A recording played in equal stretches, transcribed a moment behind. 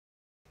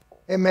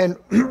Amen.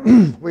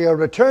 We are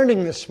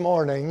returning this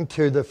morning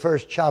to the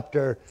first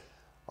chapter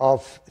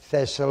of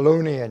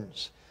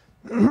Thessalonians.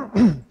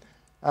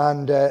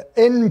 And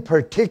in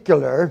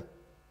particular,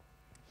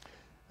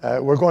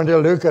 we're going to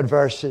look at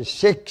verses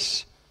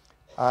 6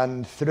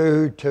 and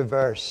through to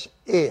verse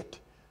 8.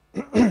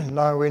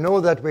 Now, we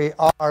know that we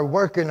are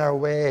working our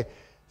way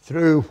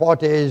through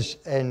what is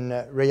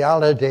in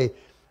reality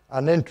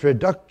an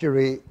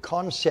introductory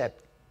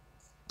concept,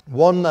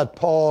 one that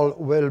Paul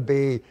will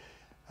be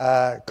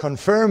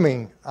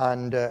confirming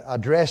and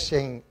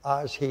addressing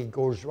as he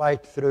goes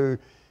right through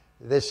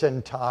this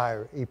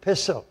entire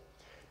epistle.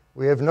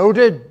 We have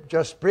noted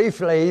just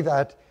briefly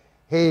that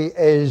he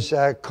is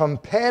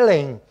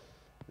compelling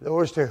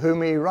those to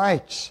whom he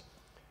writes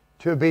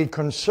to be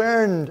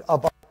concerned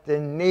about the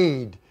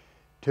need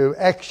to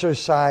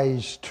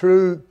exercise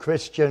true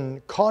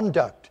Christian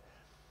conduct,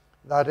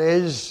 that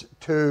is,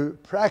 to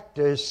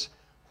practice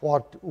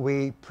what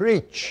we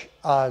preach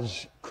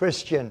as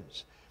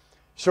Christians,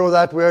 so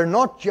that we're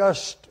not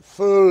just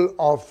full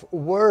of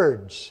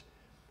words,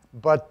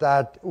 but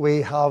that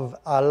we have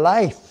a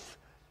life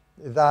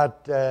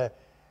that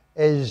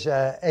is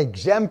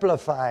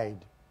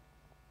exemplified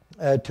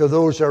to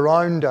those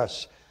around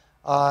us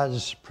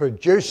as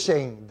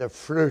producing the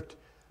fruit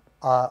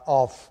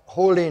of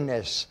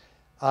holiness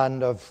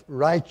and of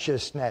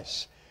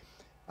righteousness.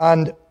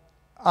 And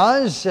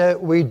as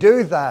we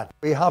do that,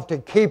 we have to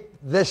keep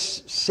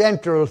this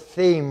central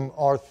theme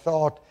or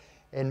thought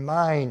in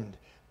mind.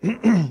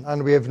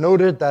 And we have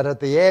noted that at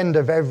the end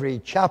of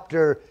every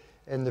chapter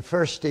in the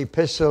first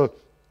epistle,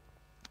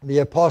 the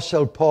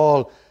Apostle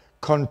Paul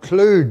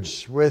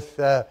concludes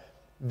with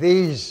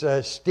these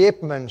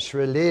statements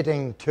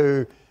relating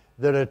to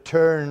the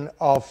return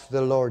of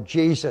the Lord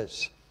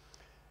Jesus.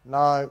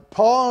 Now,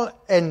 Paul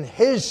in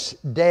his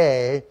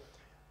day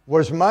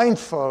was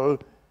mindful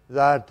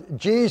that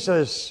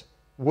Jesus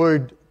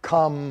would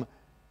come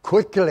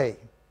quickly.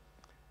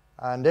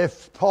 And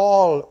if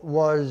Paul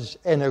was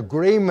in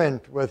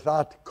agreement with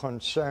that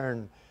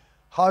concern,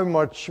 how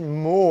much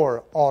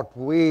more ought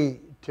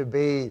we to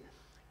be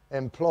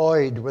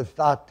employed with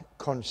that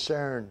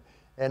concern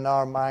in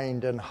our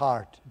mind and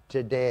heart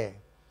today?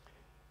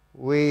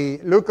 We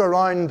look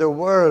around the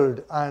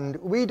world and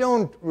we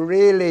don't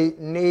really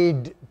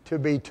need to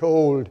be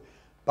told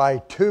by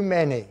too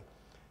many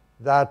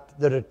that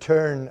the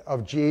return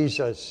of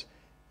Jesus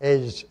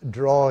is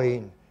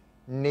drawing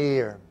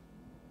near.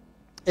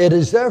 It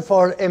is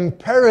therefore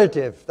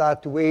imperative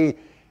that we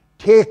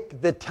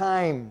take the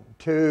time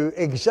to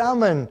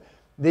examine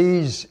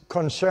these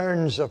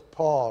concerns of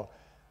Paul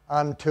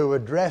and to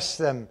address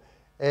them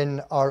in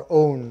our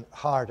own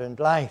heart and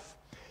life.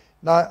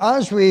 Now,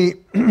 as we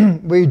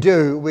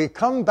do, we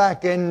come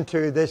back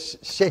into this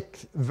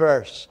 6th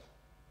verse,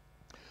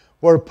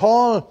 where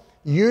Paul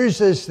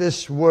uses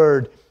this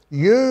word,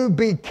 "You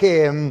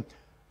became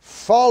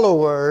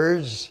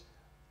followers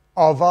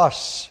of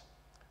us."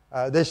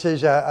 This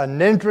is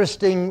an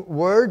interesting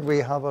word. We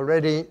have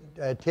already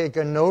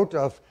taken note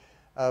of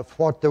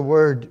what the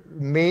word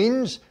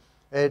means.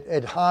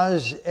 It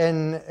has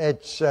in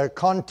its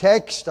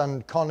context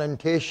and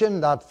connotation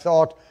that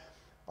thought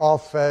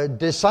of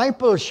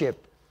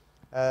discipleship,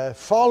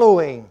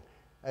 following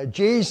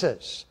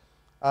Jesus.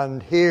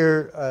 And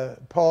here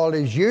Paul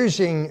is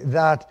using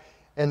that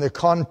in the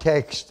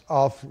context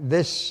of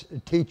this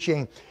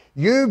teaching.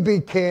 You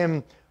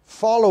became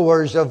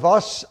followers of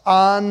us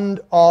and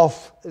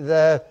of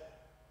the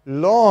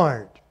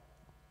Lord.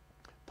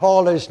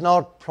 Paul is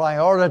not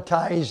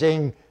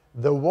prioritizing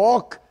the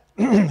walk.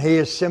 He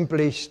is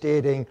simply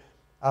stating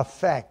a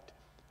fact.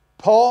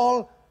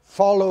 Paul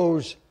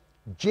follows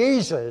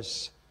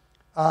Jesus,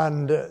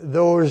 and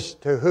those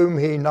to whom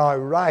he now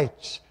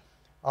writes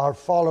are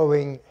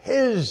following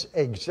his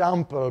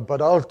example,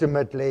 but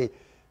ultimately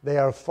they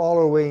are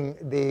following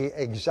the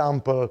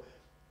example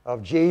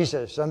of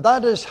Jesus. And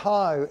that is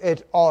how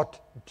it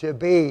ought to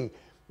be.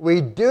 We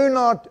do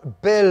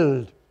not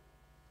build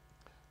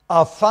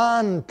a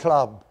fan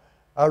club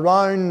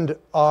around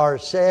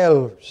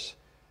ourselves,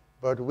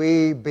 but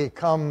we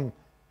become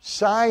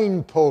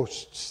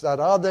signposts that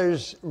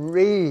others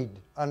read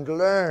and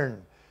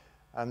learn,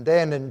 and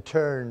then in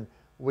turn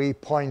we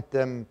point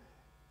them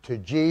to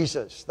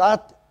Jesus.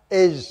 That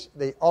is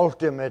the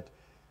ultimate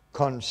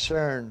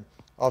concern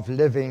of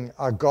living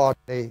a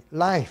godly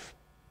life.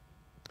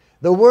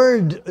 The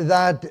word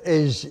that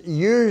is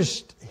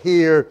used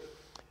here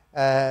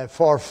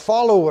for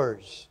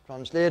followers,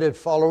 translated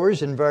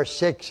followers in verse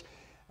 6,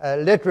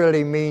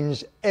 literally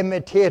means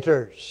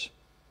imitators.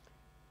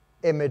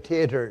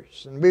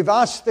 Imitators. And we've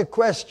asked the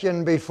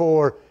question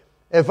before,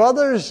 if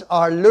others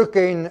are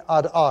looking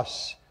at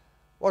us,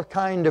 what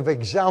kind of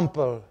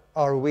example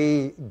are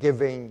we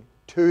giving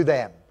to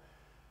them?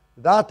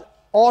 That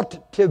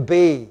ought to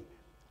be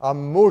a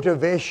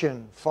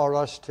motivation for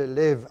us to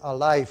live a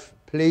life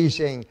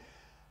pleasing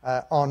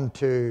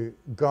unto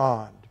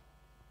God.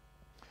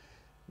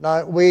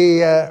 Now, we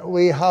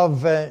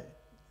have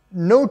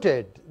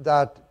noted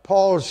that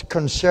Paul's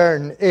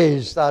concern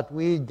is that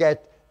we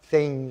get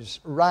things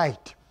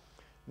right,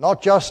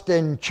 not just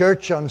in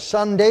church on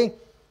Sunday,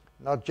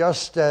 not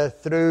just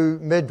through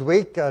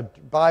midweek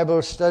at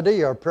Bible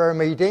study or prayer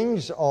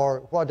meetings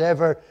or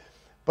whatever,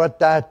 but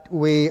that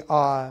we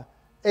are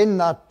in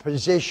that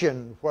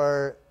position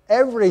where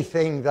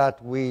everything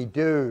that we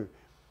do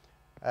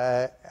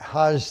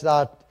has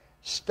that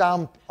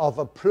stamp of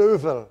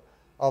approval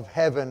of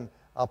heaven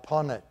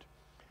upon it.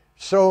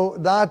 So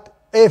that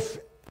if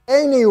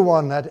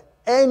anyone at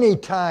any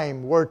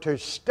time were to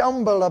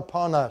stumble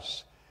upon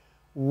us,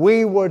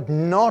 we would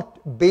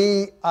not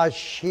be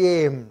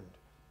ashamed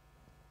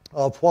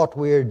of what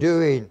we are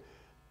doing,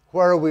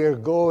 where we are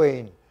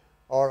going,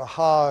 or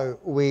how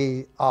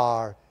we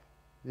are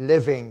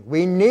living.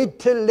 We need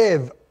to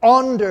live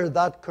under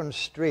that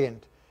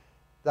constraint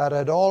that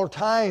at all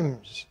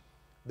times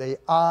the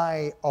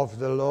eye of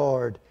the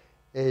Lord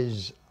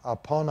is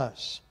upon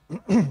us.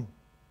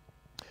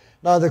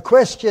 Now, the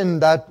question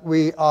that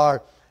we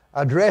are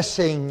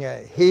addressing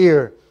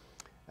here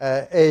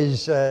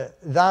is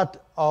that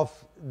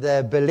of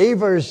the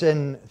believers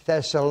in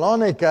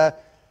Thessalonica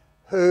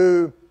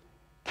who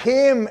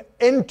came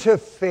into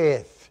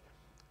faith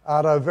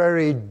at a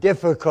very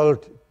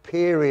difficult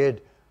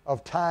period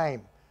of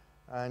time.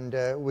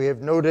 And we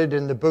have noted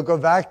in the book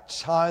of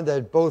Acts how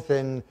that both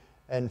in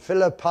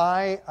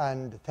Philippi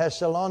and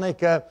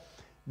Thessalonica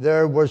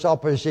there was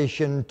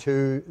opposition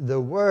to the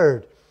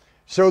word.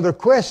 So the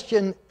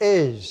question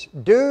is,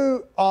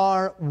 do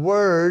our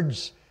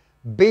words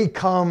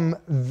become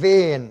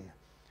vain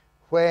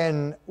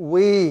when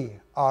we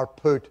are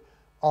put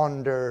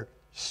under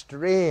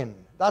strain?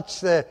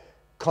 That's the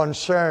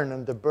concern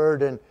and the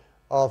burden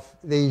of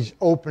these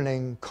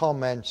opening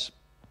comments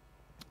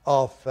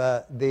of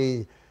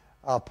the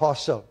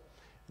apostle.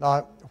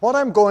 Now, what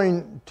I'm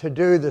going to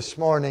do this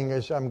morning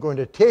is I'm going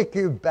to take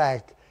you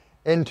back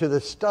into the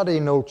study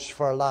notes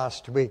for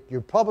last week. You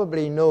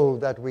probably know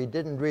that we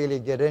didn't really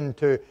get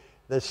into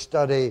the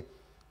study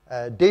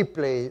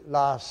deeply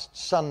last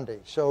Sunday.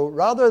 So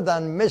rather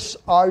than miss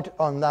out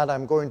on that,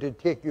 I'm going to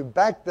take you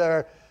back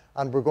there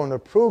and we're going to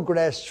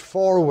progress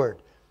forward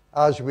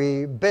as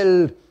we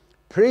build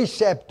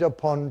precept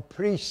upon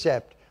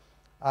precept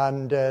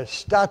and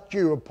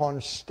statue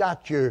upon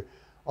statue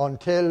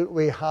until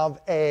we have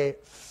a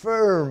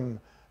firm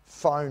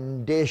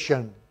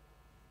foundation.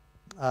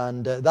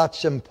 And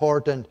that's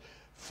important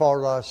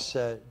for us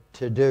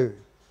to do.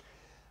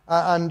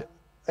 And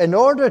in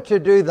order to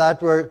do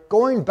that, we're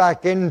going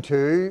back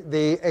into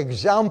the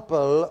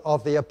example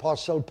of the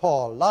Apostle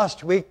Paul.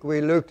 Last week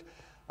we looked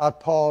at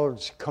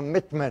Paul's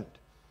commitment.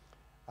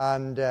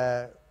 And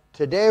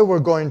today we're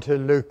going to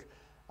look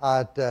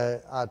at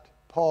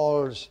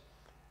Paul's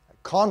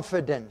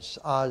confidence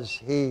as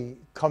he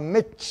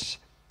commits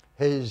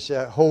his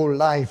whole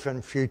life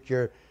and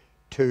future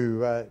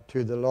to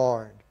the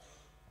Lord.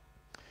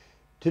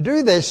 To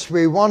do this,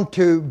 we want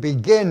to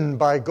begin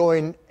by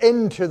going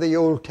into the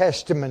Old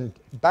Testament,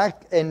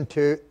 back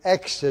into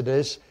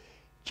Exodus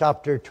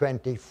chapter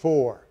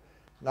 24.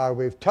 Now,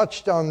 we've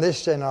touched on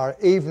this in our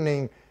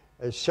evening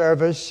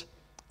service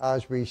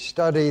as we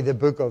study the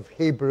book of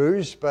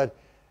Hebrews, but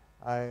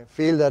I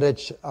feel that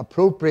it's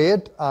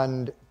appropriate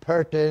and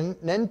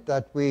pertinent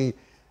that we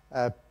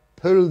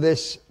pull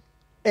this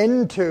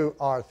into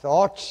our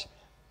thoughts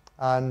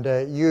and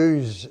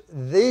use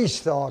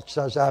these thoughts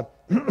as a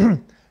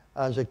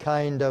as a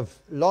kind of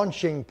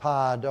launching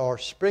pad or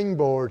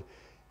springboard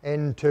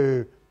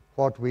into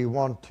what we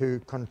want to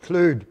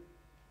conclude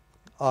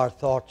our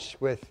thoughts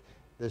with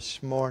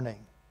this morning.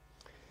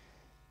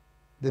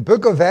 The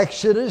book of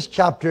Exodus,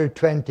 chapter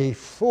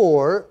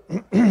 24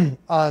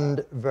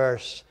 and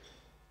verse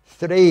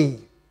 3.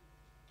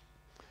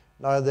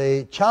 Now,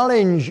 the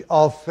challenge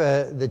of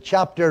the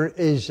chapter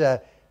is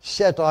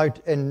set out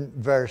in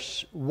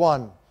verse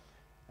 1.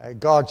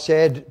 God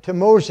said to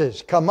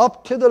Moses, "Come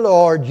up to the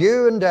Lord,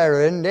 you and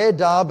Aaron,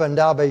 Nadab and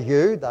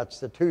Abihu," that's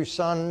the two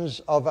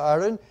sons of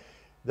Aaron.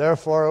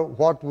 Therefore,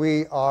 what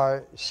we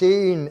are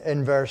seeing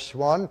in verse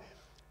 1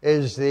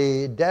 is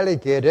the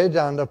delegated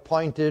and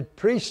appointed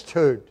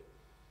priesthood.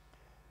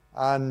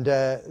 And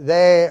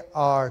they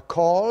are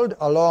called,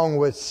 along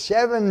with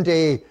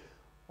 70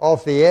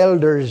 of the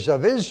elders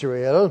of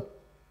Israel,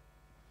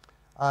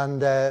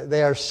 and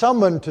they are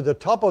summoned to the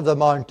top of the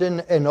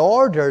mountain in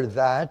order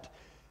that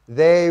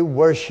they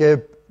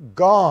worship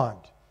God.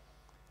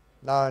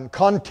 Now, in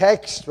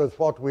context with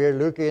what we're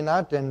looking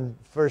at in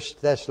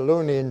 1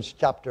 Thessalonians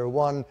chapter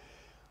 1,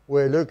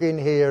 we're looking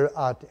here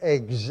at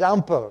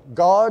example.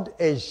 God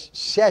is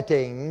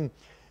setting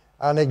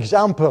an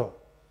example.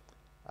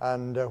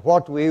 And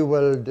what we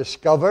will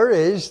discover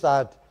is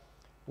that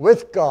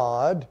with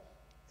God,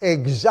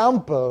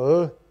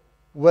 example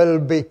will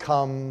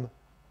become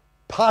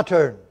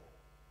pattern.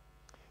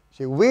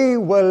 See, we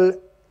will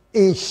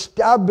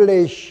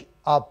establish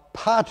a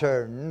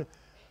pattern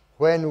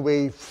when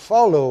we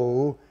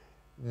follow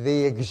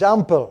the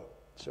example.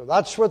 So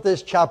that's what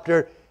this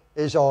chapter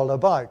is all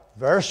about.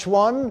 Verse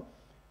 1,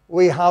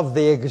 we have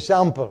the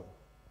example.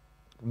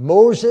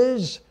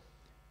 Moses,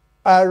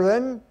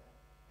 Aaron,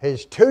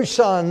 his two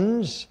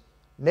sons,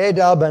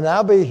 Nadab and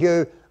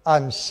Abihu,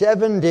 and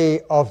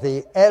 70 of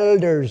the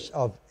elders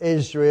of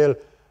Israel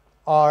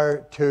are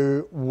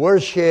to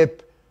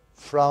worship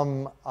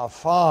from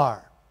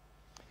afar.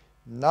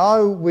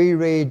 Now we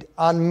read,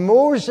 and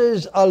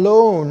Moses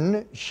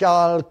alone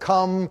shall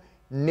come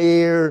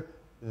near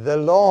the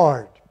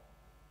Lord.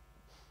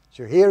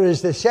 So here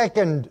is the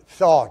second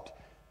thought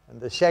and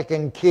the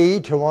second key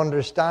to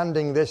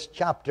understanding this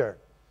chapter.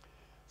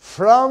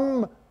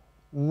 From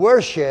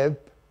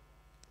worship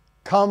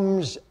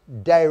comes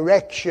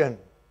direction.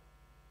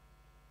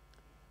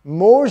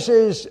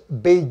 Moses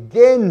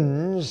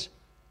begins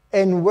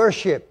in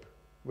worship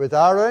with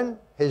Aaron,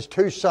 his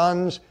 2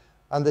 sons,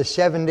 and the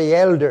 70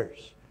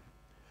 elders.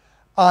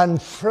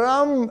 And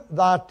from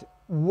that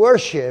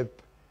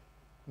worship,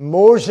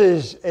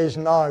 Moses is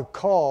now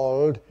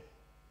called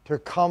to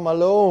come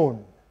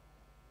alone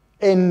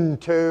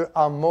into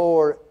a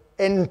more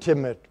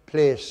intimate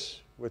place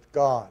with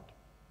God.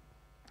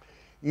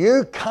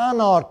 You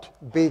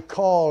cannot be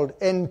called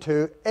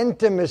into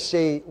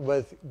intimacy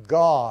with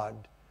God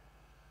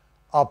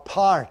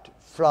apart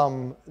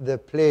from the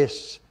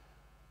place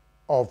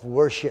of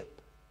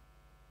worship.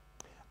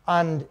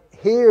 And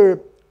here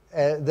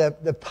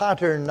the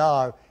pattern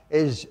now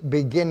is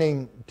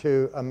beginning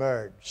to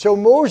emerge. So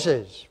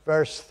Moses,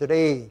 verse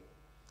 3,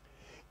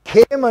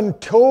 came and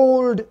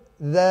told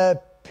the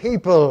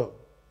people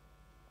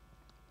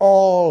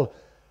all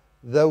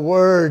the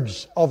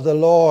words of the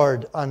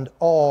Lord and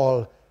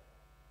all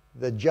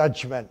the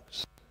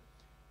judgments.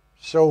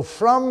 So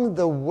from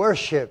the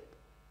worship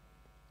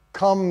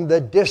come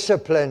the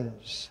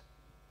disciplines.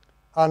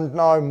 And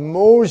now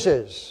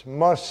Moses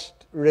must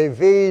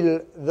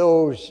reveal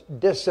those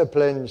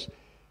disciplines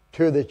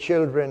to the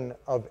children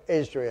of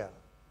Israel.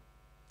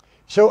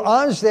 So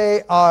as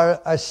they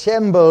are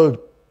assembled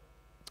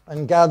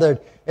and gathered,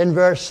 in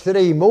verse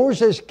 3,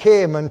 Moses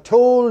came and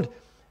told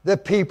the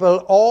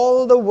people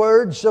all the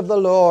words of the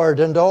Lord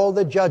and all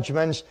the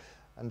judgments,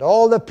 and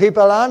all the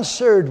people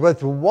answered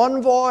with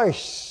one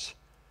voice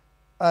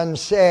and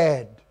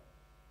said,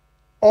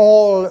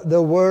 all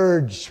the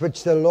words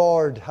which the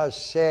Lord has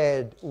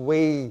said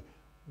we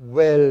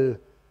will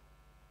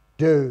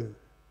do.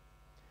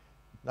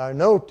 Now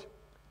note,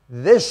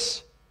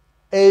 this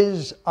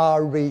is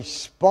a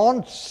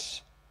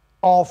response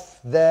of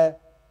the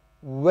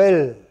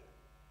will.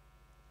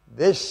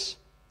 This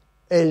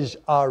is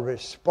a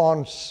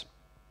response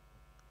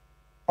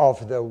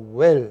of the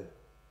will.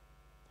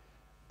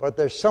 But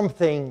there's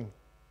something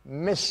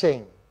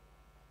missing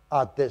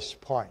at this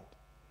point.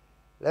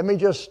 Let me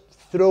just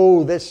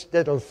throw this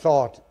little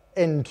thought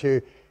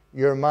into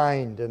your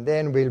mind, and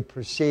then we'll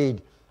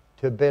proceed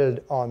to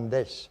build on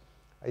this.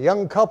 A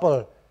young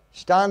couple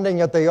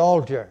standing at the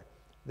altar,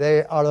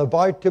 they are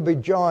about to be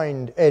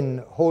joined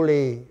in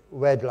holy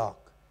wedlock.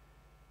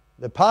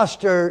 The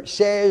pastor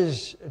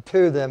says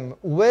to them,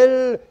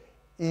 will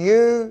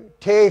you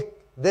take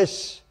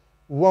this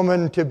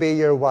woman to be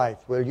your wife?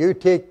 Will you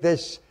take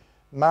this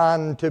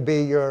man to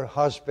be your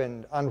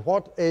husband? And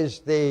what is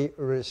the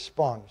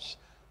response?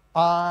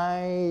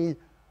 I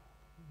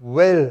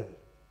will.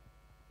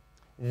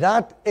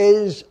 That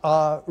is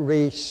a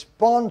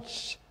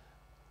response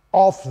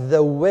of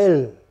the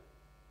will.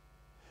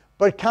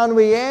 But can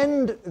we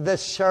end the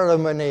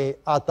ceremony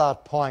at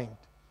that point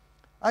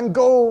and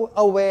go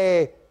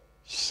away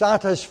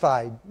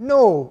satisfied?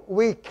 No,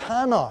 we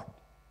cannot.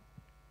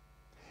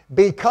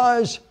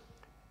 Because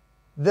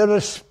the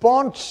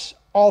response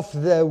of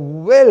the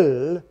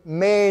will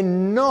may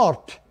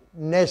not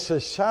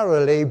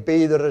necessarily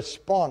be the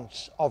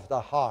response of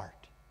the heart.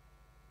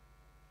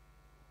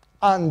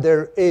 And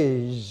there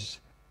is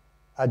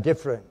a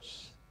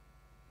difference.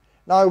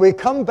 Now we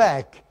come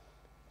back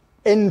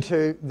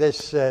into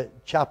this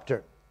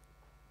chapter.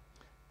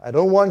 I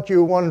don't want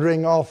you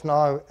wandering off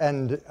now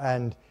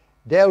and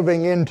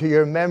delving into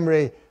your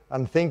memory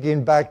and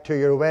thinking back to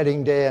your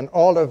wedding day and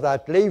all of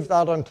that. Leave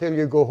that until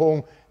you go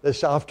home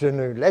this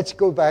afternoon. Let's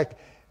go back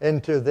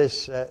into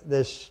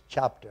this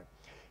chapter.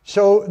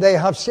 So they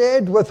have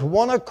said with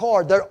one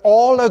accord, they're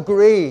all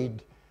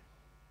agreed,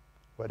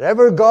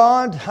 whatever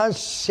God has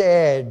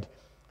said,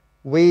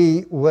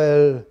 we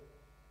will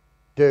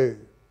do.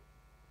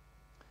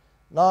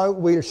 Now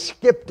we'll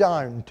skip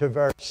down to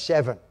verse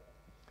 7.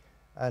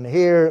 And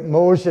here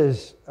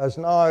Moses has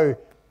now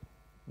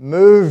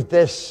moved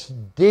this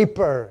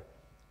deeper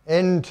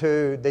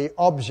into the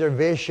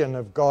observation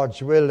of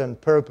God's will and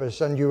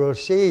purpose. And you will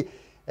see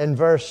in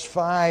verse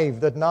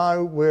 5 that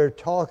now we're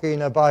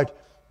talking about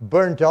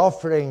burnt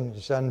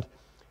offerings and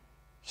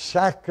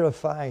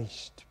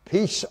sacrificed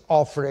peace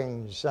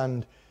offerings.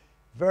 And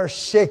verse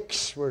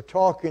 6, we're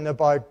talking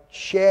about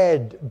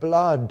shed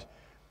blood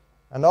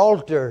and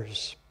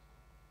altars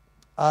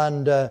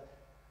and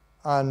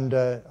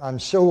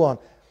so on.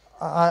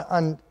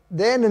 And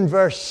then in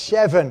verse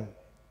 7,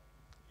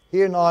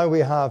 here now we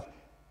have,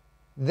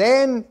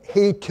 then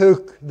he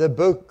took the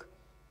book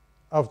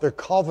of the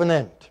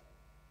covenant.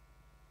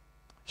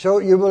 So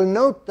you will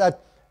note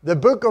that the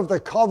book of the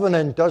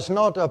covenant does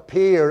not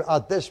appear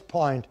at this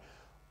point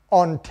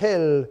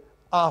until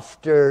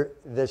after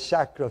the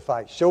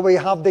sacrifice. So we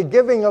have the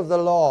giving of the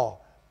law.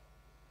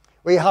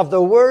 We have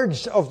the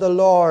words of the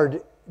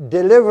Lord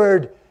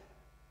delivered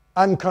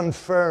and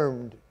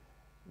confirmed.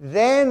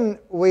 Then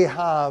we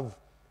have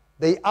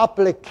the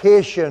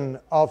application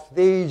of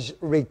these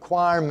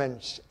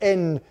requirements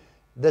in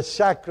the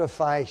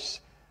sacrifice.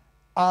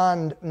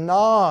 And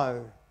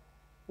now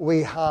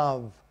we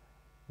have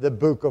the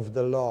book of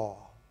the law.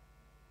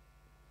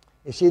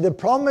 You see, the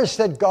promise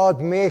that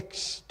God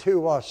makes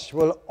to us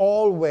will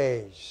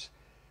always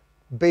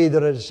be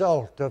the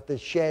result of the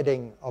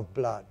shedding of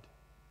blood.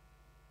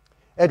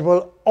 It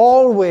will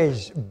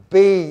always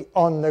be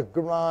on the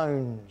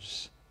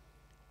grounds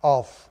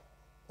of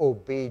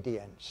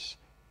obedience.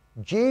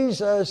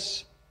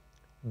 Jesus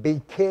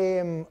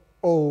became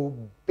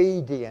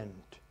obedient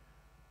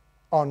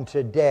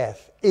unto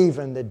death,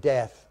 even the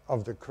death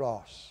of the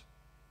cross.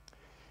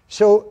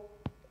 So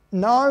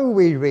now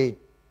we read,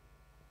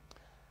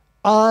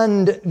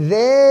 and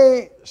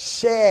they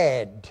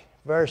said,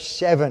 verse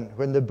 7,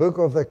 when the book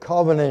of the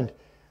covenant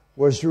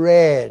was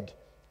read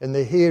in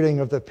the hearing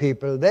of the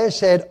people, they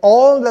said,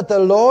 all that the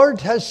Lord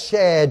has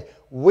said,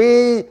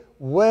 we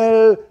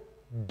will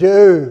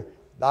do.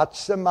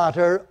 That's the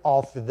matter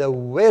of the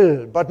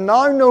will. But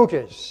now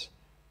notice,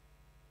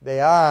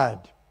 they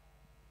add,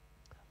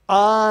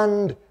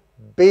 and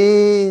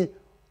be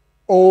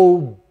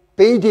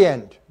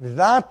obedient.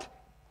 That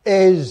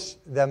is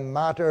the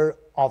matter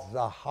of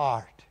the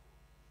heart.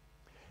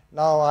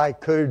 Now I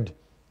could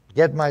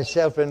get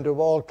myself into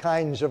all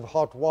kinds of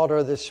hot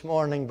water this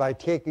morning by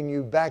taking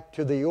you back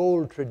to the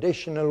old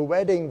traditional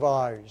wedding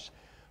vows,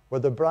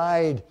 where the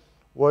bride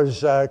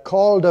was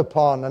called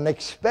upon and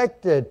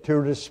expected to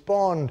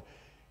respond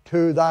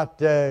to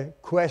that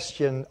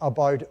question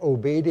about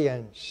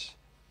obedience.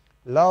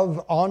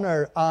 Love,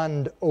 honor,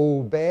 and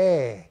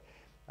obey.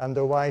 And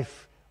the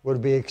wife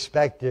would be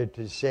expected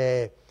to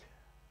say,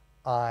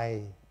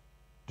 I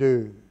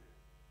do.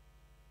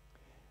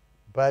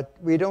 But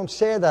we don't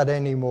say that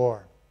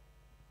anymore.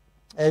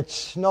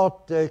 It's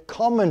not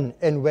common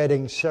in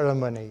wedding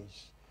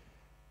ceremonies.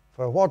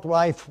 For what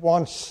wife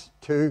wants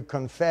to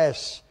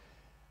confess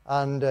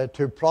and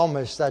to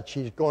promise that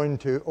she's going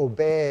to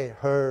obey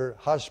her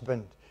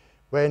husband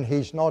when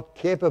he's not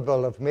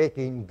capable of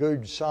making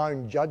good,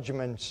 sound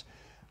judgments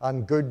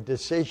and good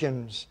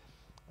decisions?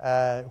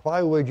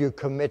 Why would you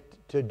commit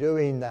to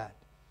doing that?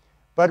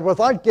 But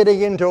without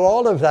getting into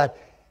all of that,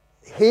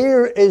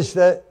 here is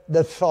the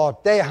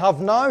thought. They have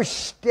now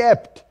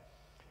stepped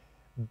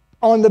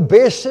on the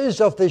basis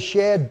of the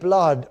shed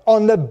blood,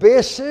 on the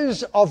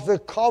basis of the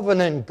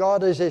covenant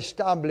God has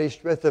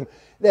established with them.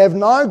 They have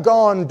now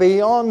gone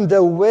beyond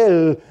the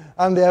will,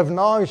 and they have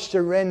now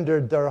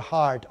surrendered their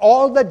heart.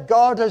 All that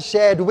God has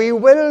said we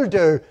will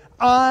do,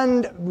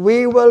 and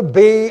we will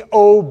be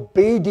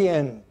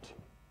obedient.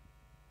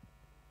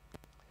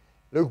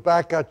 Look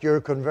back at your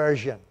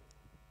conversion.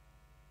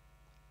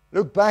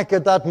 Look back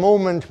at that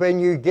moment when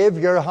you give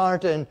your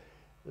heart and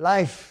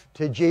life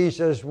to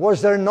Jesus.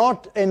 Was there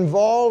not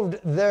involved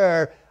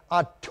there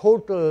a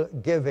total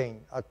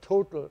giving, a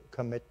total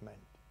commitment?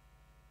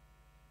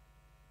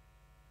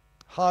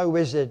 How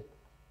is it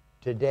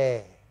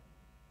today?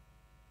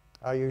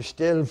 Are you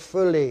still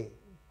fully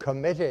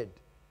committed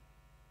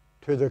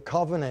to the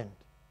covenant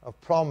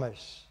of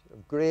promise,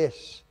 of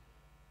grace,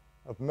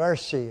 of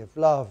mercy, of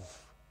love?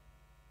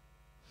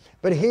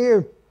 But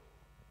here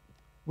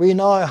we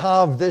now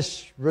have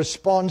this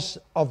response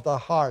of the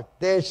heart.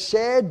 They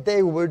said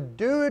they would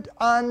do it,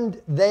 and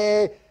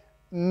they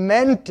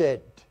meant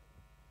it.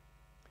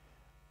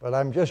 But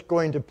I'm just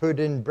going to put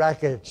in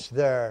brackets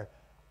there,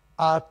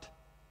 at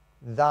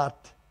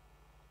that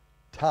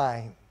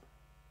time.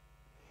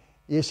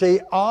 You see,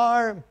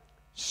 our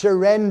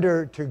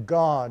surrender to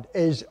God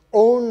is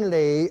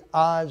only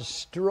as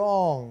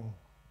strong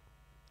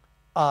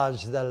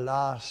as the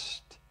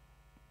last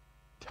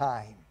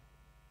time.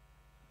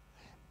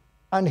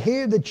 And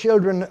here the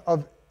children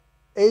of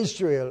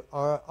Israel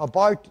are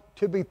about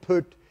to be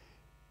put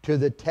to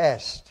the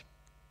test.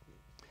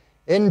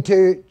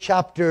 Into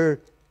chapter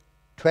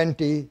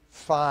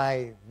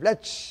 25.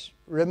 Let's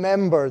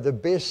remember the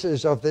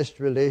basis of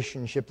this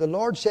relationship. The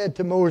Lord said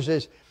to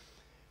Moses,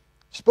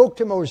 spoke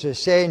to Moses,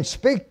 saying,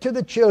 speak to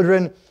the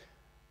children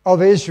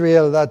of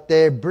Israel that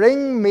they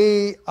bring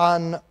me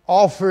an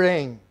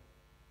offering.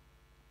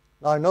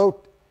 Now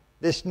note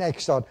this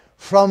next thought.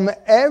 From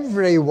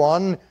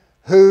everyone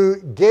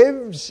who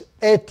gives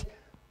it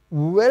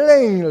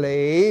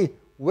willingly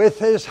with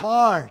his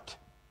heart.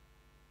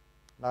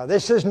 Now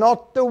this is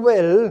not the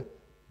will,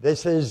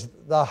 this is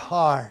the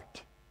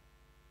heart.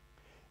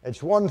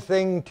 It's one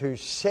thing to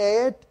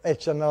say it,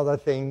 it's another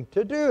thing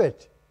to do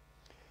it.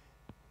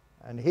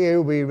 And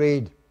here we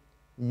read,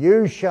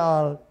 you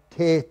shall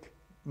take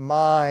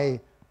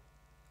my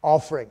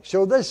offering.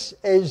 So this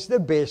is the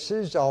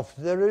basis of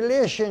the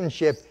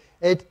relationship.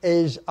 It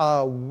is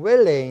a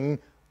willing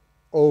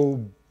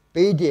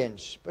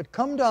obedience. But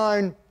come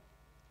down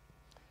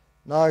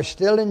now,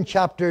 still in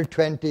chapter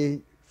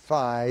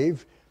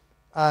 25,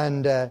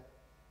 and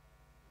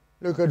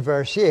look at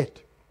verse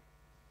 8.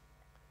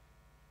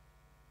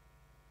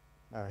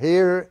 Now,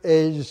 here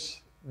is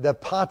the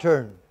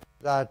pattern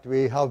that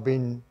we have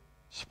been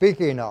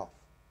speaking of.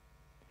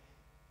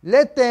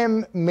 Let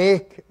them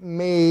make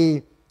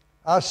me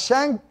a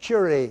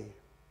sanctuary,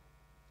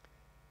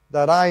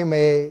 that I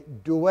may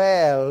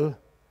dwell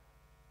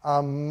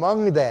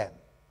among them.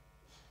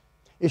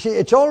 You see,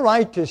 it's all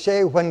right to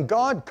say when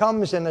God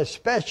comes in a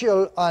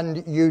special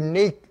and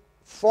unique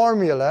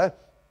formula,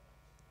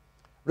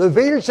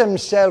 reveals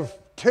himself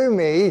to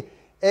me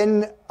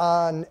in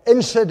an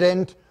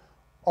incident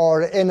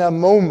or in a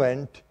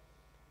moment,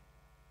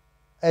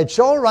 it's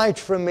all right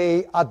for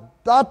me at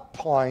that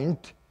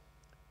point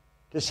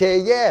to say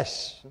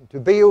yes, to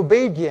be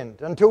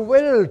obedient, and to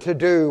will to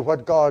do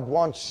what God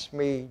wants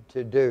me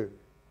to do.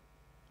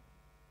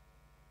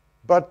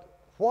 But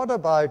what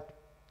about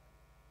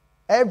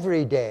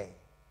every day,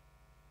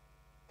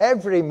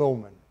 every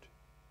moment,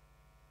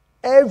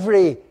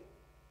 every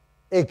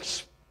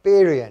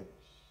experience?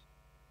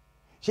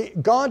 See,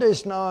 God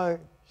is now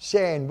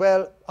saying,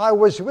 well, I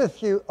was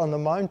with you on the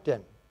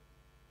mountain.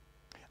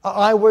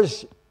 I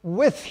was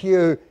with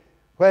you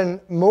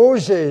when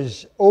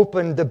Moses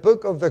opened the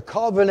book of the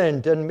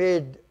covenant and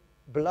made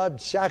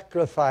blood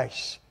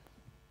sacrifice.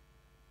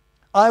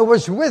 I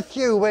was with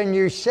you when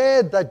you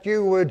said that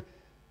you would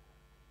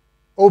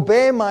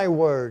obey my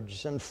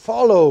words and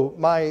follow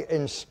my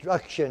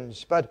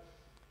instructions. But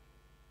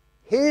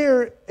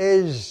here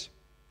is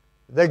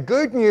the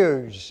good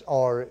news,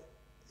 or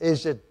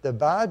is it the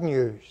bad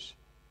news?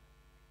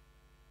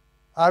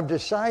 I've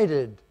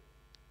decided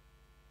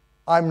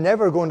I'm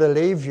never going to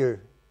leave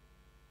you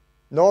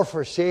nor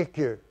forsake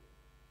you.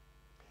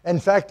 In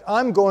fact,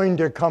 I'm going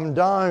to come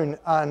down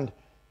and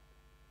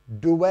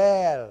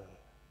dwell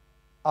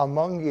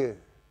among you.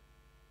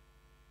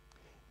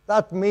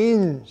 That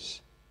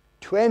means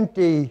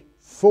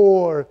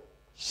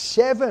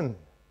 24/7.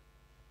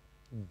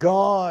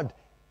 God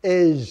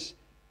is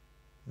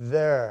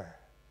there.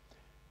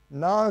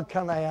 Now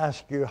can I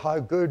ask you, how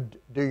good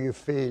do you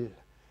feel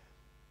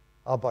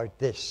about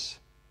this?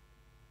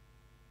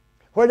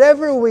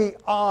 Wherever we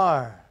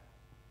are,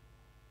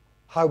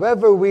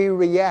 however we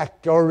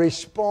react or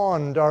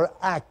respond or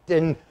act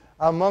in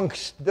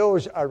amongst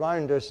those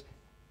around us,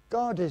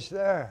 God is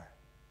there.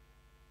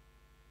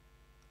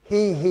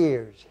 He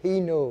hears, He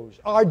knows.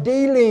 Our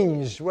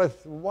dealings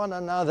with one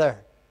another,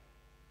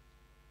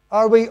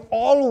 are we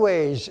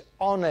always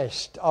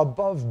honest,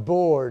 above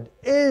board?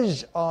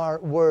 Is our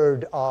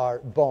word our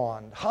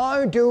bond?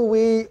 How do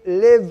we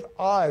live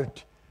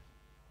out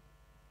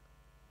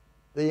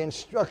the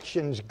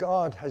instructions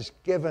God has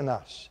given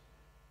us,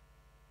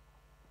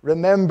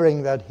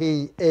 remembering that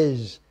He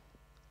is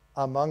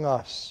among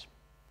us?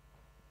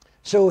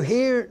 So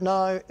here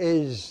now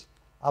is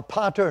a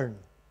pattern.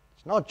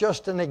 It's not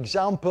just an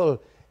example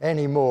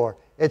anymore.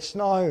 It's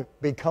now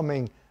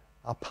becoming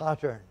a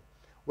pattern.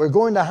 We're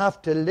going to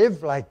have to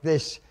live like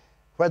this,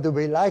 whether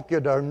we like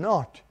it or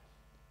not,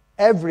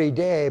 every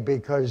day,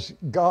 because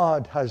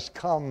God has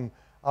come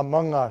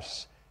among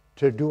us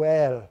to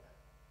dwell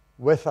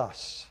with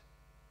us.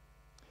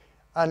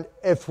 And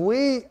if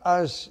we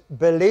as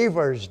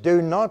believers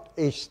do not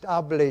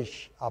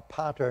establish a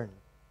pattern,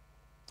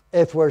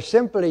 if we're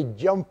simply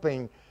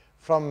jumping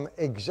from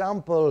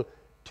example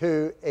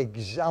to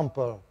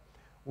example,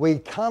 we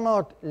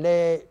cannot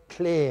lay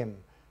claim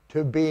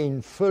to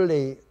being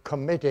fully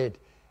committed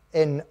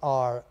in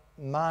our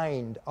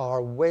mind,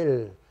 our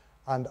will,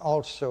 and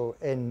also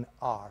in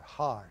our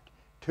heart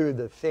to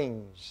the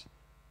things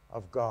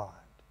of God.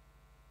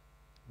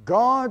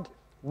 God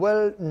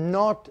will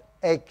not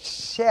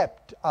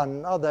accept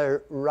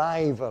another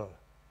rival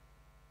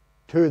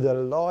to the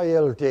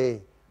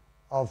loyalty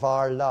of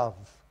our love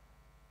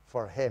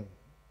for Him.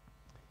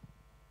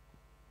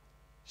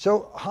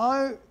 So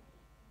how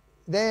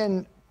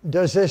then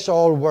does this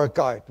all work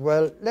out?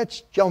 Well,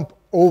 let's jump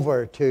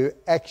over to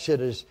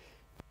Exodus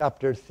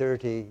chapter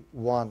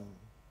 31.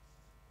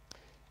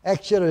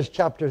 Exodus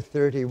chapter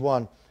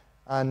 31.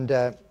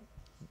 And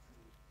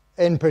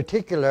in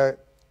particular,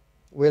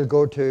 we'll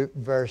go to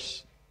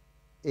verse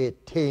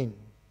 18.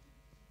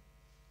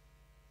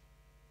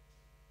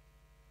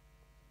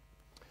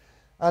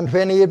 And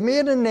when he had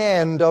made an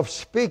end of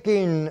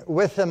speaking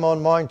with them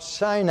on Mount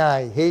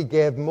Sinai, he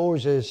gave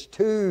Moses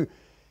 2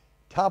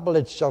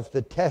 tablets of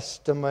the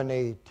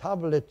testimony,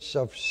 tablets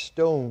of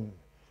stone,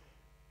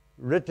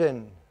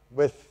 written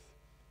with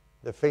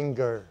the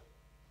finger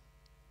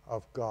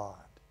of God.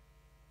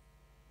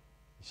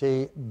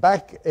 See,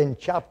 back in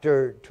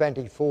chapter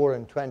 24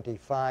 and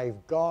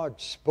 25,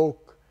 God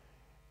spoke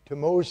to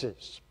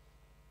Moses.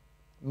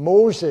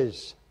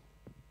 Moses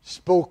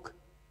spoke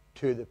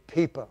to the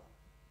people.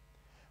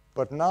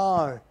 But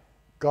now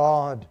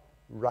God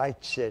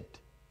writes it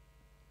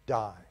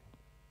down.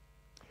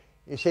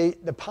 You see,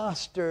 the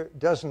pastor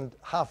doesn't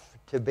have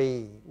to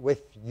be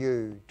with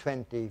you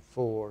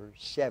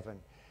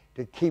 24/7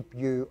 to keep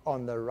you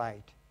on the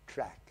right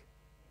track.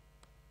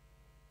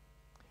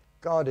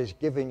 God has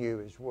given you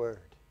His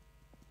Word.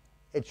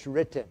 It's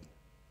written.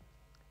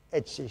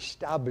 It's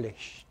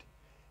established.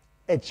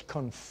 It's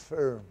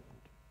confirmed.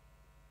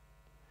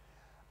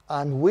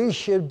 And we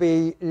should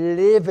be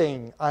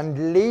living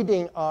and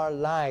leading our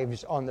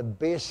lives on the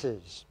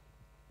basis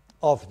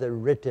of the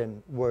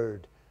written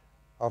Word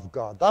of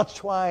God.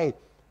 That's why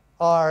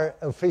our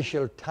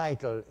official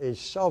title is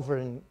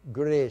Sovereign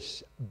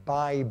Grace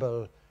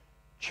Bible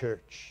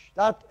Church.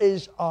 That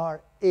is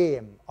our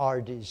aim, our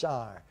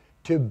desire,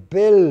 to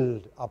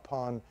build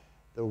upon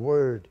the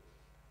Word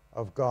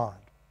of God.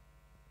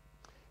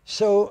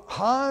 So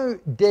how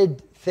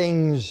did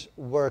things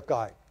work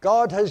out?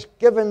 God has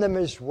given them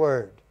His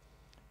Word.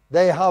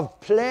 They have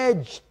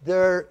pledged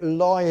their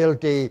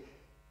loyalty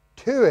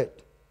to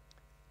it.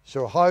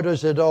 So how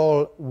does it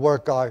all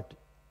work out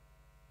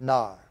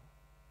now?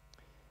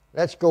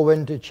 Let's go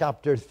into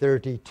chapter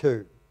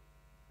 32.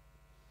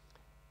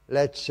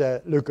 Let's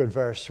look at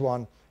verse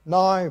 1.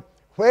 Now,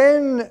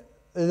 when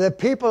the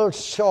people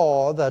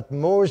saw that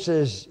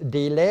Moses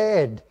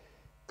delayed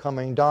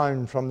coming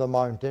down from the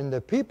mountain,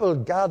 the people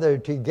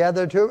gathered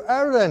together to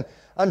Aaron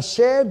and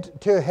said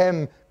to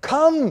him,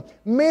 "Come,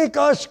 make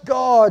us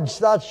gods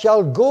that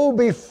shall go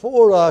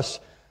before us.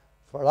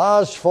 For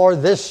as for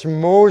this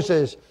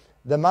Moses,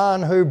 the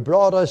man who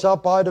brought us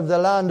up out of the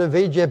land of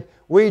Egypt,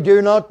 we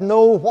do not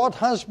know what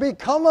has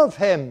become of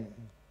him."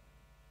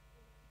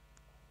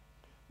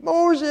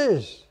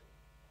 Moses,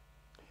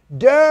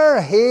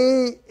 dare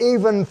he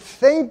even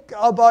think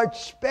about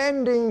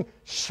spending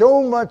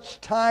so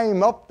much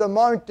time up the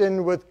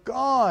mountain with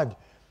God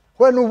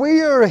when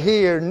we are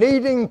here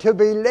needing to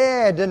be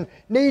led and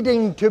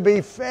needing to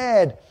be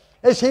fed?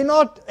 Is he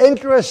not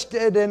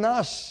interested in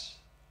us?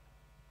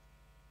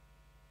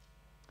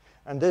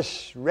 And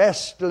this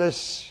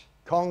restless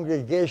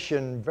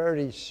congregation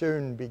very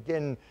soon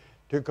begin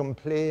to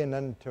complain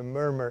and to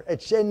murmur.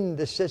 It's in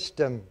the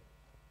system.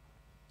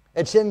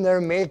 It's in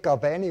their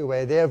makeup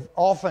anyway. They have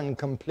often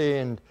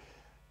complained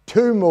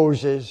to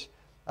Moses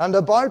and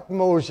about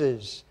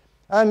Moses.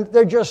 And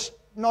they're just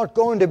not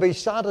going to be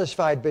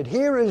satisfied. But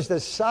here is the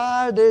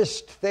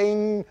saddest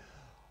thing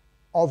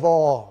of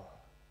all.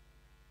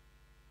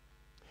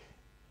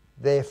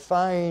 They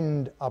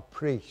find a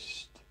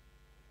priest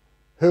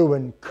who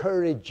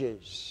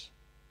encourages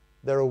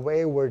their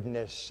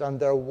waywardness and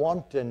their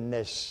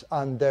wantonness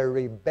and their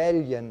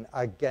rebellion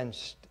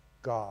against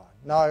God.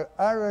 Now,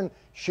 Aaron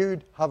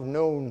should have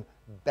known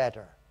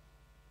better.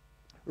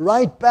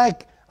 Right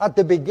back at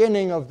the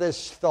beginning of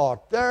this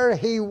thought, there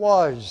he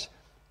was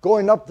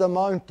going up the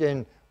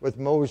mountain with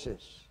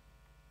Moses.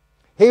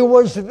 He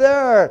was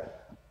there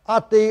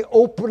at the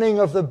opening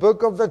of the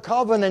book of the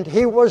covenant.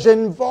 He was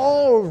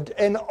involved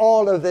in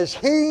all of this.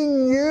 He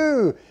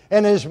knew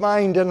in his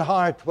mind and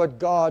heart what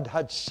God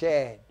had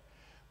said.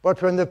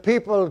 But when the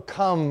people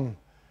come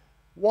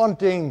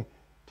wanting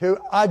to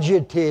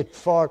agitate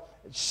for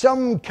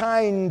some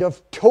kind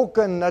of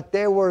token that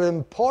they were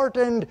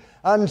important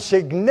and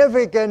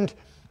significant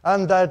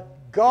and that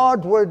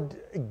God would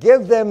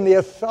give them the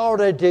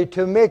authority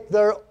to make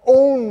their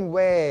own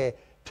way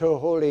to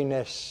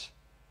holiness,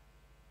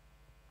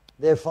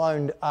 they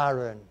found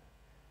Aaron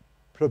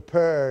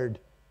prepared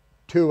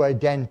to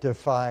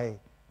identify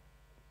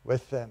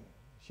with them.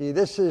 See,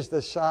 this is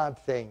the sad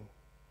thing.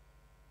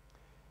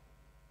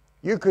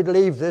 You could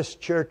leave this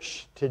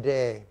church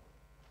today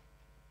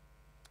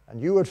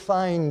and you would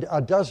find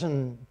a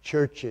dozen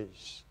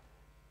churches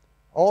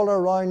all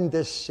around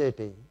this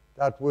city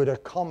that would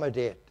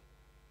accommodate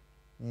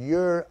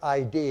your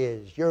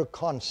ideas, your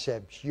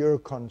concepts, your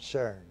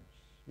concerns.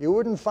 You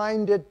wouldn't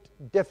find it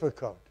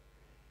difficult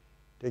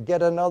to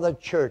get another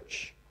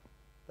church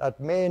that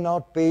may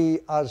not be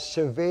as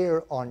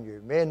severe on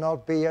you, may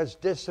not be as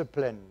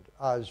disciplined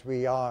as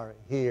we are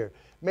here,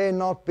 may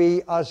not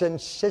be as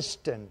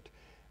insistent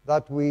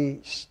that we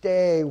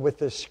stay with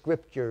the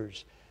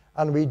Scriptures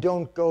and we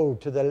don't go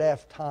to the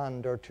left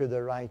hand or to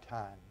the right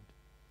hand.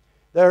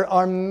 There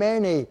are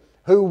many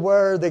who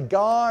wear the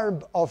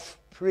garb of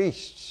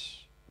priests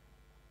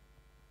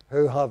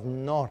who have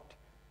not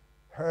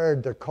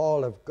heard the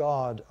call of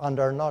God and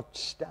are not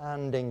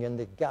standing in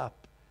the gap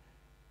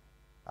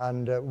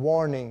and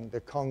warning the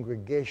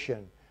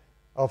congregation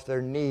of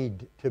their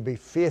need to be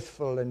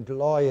faithful and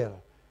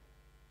loyal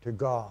to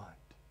God.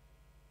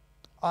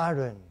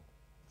 Aaron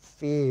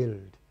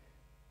failed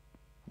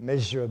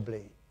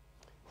miserably.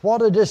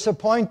 What a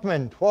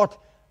disappointment. What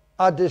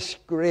a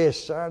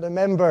disgrace. I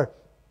remember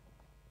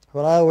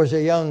when I was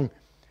a young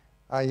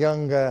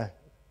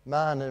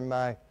man in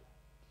my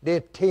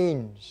late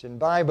teens in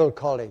Bible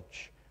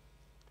college,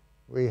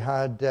 we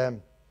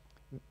had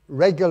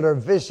regular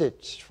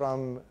visits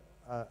from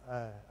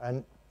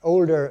an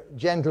older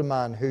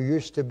gentleman who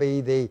used to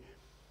be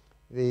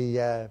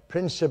the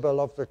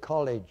principal of the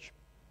college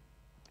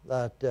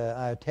that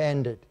I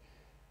attended.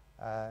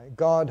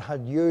 God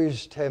had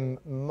used him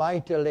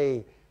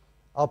mightily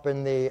up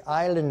in the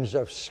islands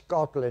of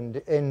Scotland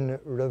in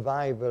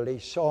revival. He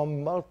saw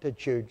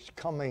multitudes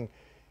coming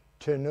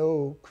to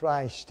know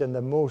Christ in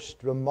the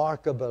most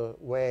remarkable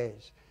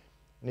ways.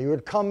 And he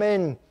would come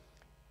in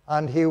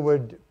and he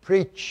would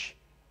preach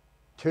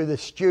to the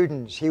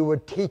students. He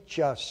would teach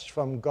us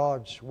from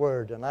God's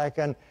Word. And I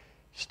can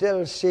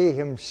still see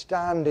him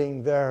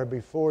standing there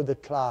before the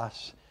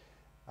class.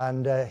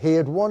 And he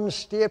had one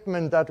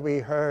statement that we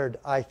heard.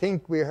 I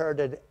think we heard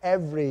it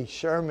every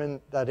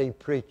sermon that he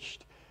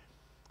preached.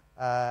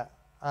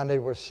 And it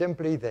was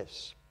simply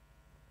this,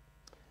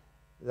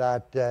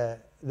 that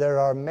there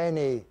are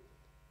many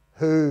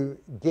who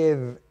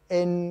give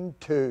in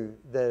to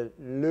the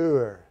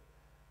lure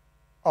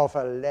of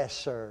a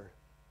lesser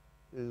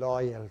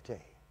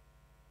loyalty.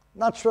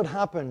 And that's what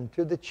happened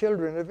to the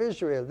children of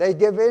Israel. They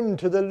give in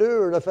to the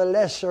lure of a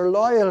lesser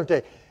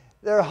loyalty.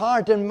 Their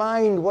heart and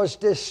mind was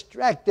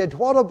distracted.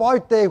 What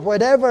about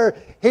whatever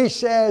he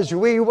says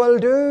we will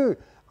do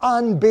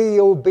and be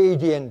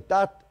obedient?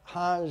 That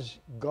has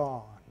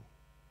gone.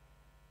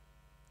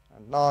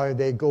 And now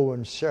they go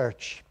in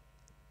search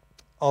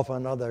of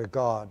another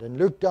God. And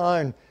look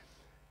down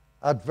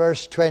at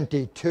verse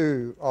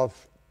 22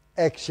 of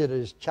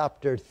Exodus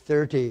chapter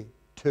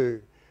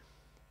 32.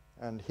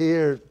 And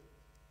here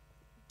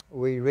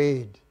we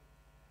read,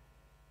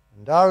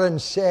 "And Aaron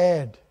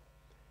said,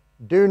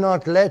 'Do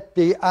not let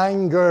the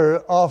anger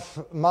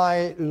of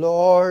my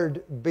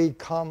Lord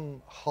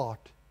become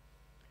hot.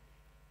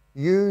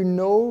 You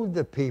know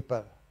the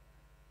people,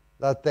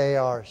 that they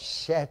are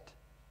set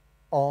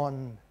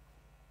on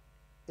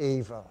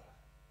evil.'"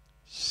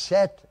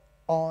 Set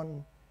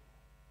on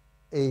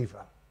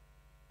evil.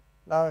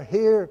 Now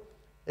here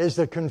is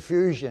the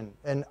confusion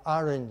in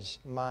Aaron's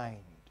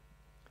mind.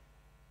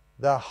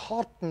 The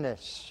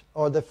hotness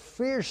or the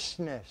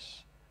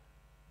fierceness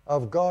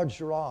of God's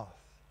wrath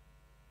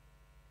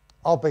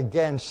up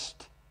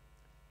against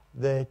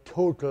the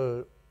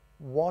total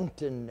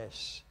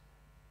wantonness,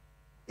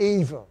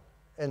 evil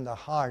in the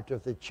heart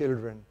of the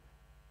children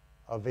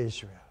of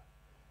Israel.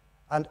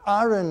 And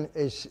Aaron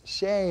is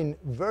saying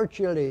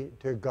virtually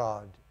to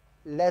God,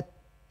 let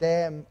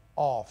them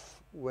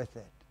off with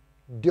it.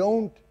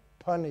 Don't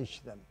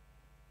punish them,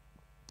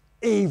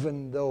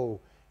 even though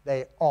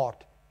they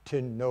ought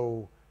to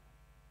know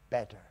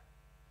better.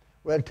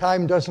 Well,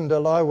 time doesn't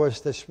allow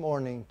us this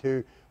morning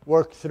to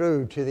work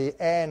through to the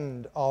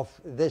end of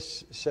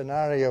this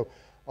scenario,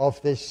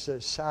 of this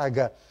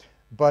saga.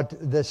 But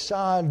the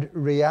sad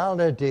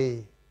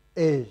reality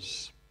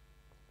is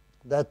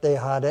that they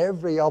had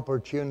every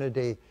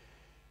opportunity.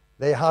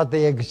 They had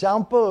the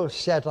example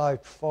set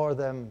out for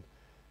them.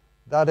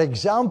 That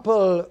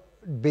example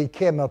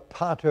became a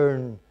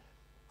pattern,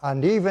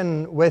 and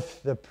even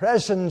with the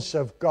presence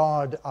of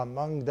God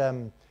among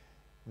them,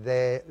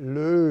 they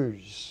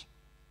lose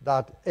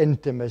that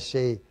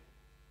intimacy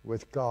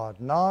with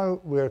God. Now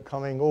we're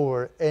coming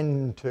over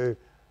into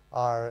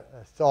our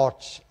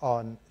thoughts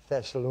on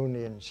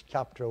Thessalonians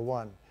chapter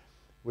 1.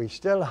 We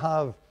still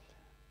have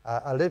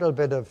a little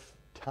bit of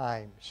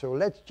time, so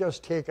let's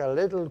just take a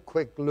little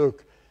quick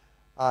look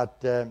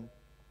at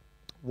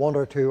one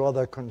or two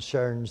other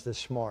concerns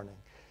this morning.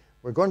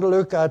 We're going to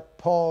look at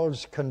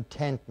Paul's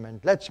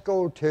contentment. Let's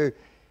go to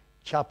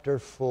chapter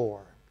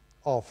 4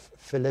 of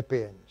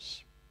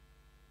Philippians.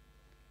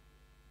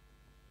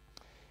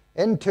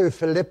 Into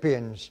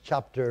Philippians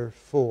chapter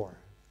 4.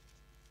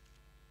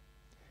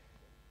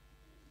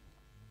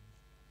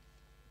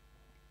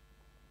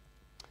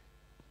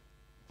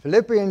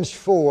 Philippians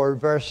 4,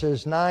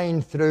 verses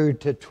 9 through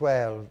to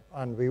 12.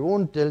 And we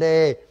won't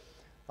delay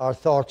our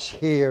thoughts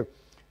here.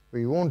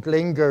 We won't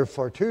linger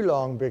for too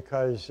long,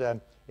 because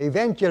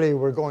eventually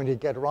we're going to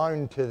get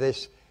round to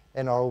this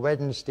in our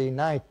Wednesday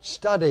night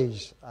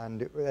studies,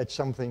 and it's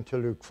something to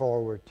look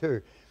forward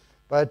to.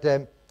 But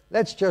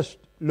let's just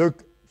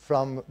look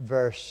from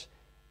verse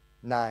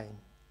 9.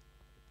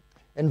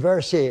 In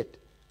verse 8,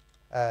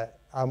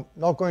 I'm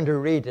not going to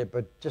read it,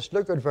 but just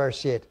look at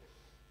verse 8,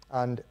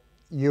 and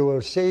you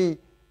will see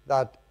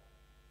that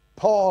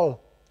Paul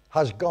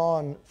has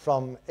gone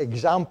from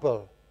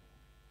example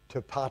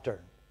to pattern.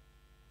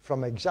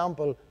 From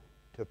example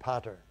to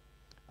pattern.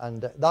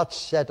 And that's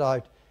set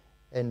out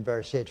in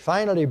verse 8.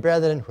 "Finally,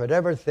 brethren,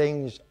 whatever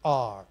things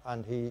are,"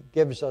 and he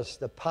gives us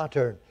the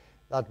pattern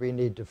that we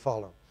need to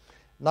follow.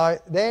 Now,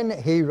 then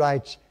he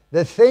writes,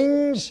 "the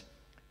things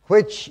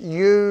which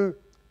you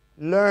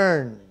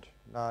learned."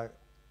 Now,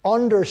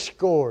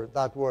 underscore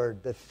that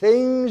word. The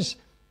things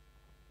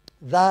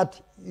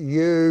that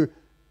you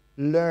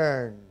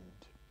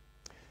learned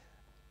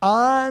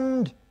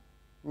and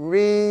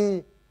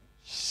received.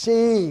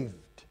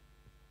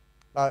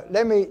 Now,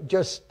 let me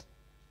just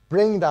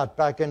bring that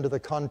back into the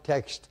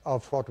context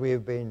of what we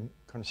have been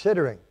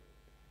considering.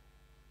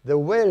 The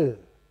will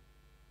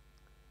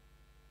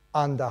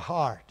and the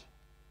heart.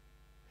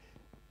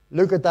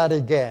 Look at that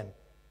again.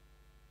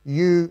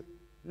 You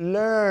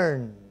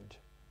learned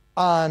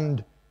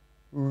and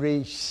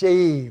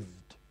received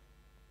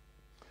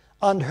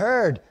and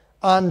heard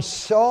and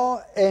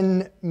saw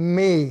in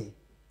me.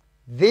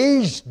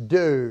 These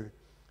do,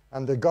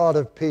 and the God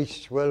of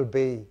peace will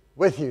be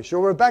with you. So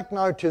we're back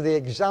now to the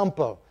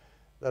example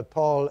that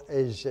Paul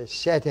is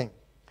setting.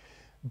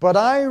 "But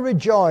I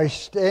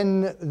rejoiced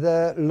in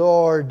the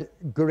Lord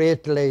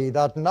greatly,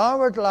 that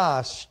now at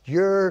last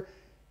your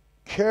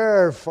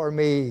care for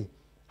me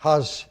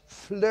has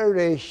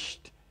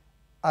flourished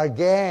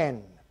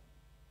again.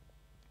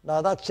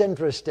 Now that's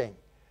interesting.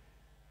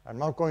 I'm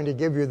not going to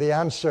give you the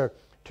answer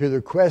to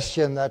the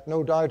question that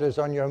no doubt is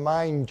on your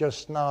mind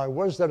just now.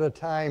 Was there a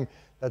time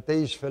that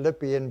these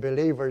Philippian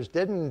believers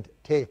didn't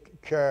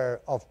take care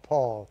of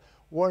Paul,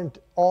 weren't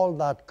all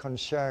that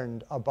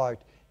concerned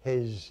about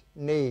his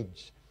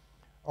needs?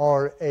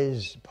 Or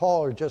is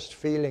Paul just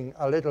feeling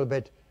a little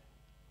bit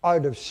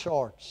out of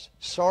sorts,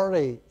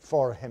 sorry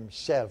for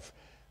himself,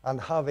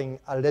 and having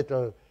a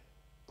little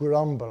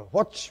grumble?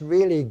 What's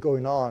really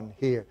going on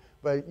here?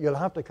 Well, you'll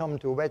have to come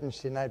to a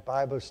Wednesday night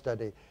Bible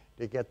study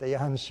to get the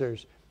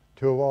answers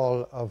to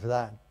all of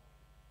that.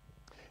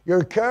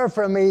 Your care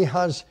for me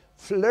has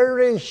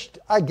flourished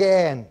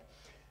again,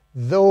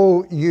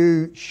 though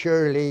you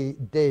surely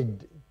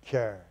did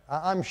care.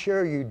 I'm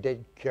sure you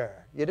did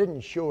care. You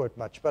didn't show it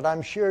much, but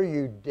I'm sure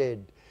you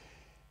did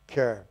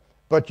care.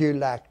 But you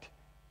lacked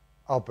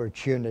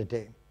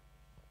opportunity.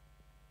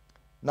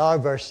 Now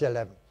verse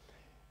 11.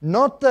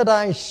 Not that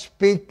I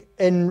speak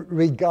in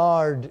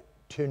regard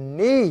to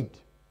need.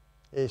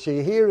 You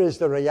see, here is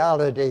the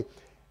reality.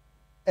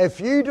 If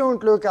you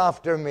don't look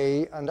after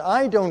me and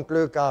I don't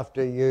look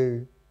after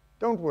you,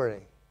 don't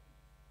worry.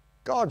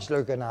 God's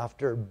looking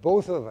after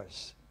both of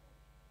us.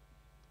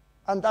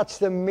 And that's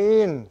the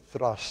main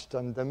thrust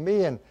and the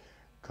main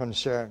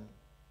concern.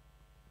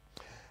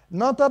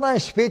 Not that I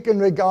speak in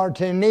regard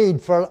to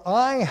need, for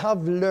I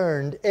have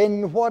learned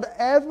in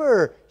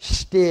whatever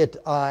state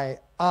I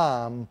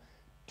am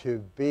to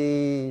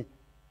be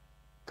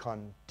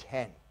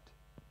content.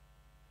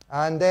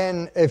 And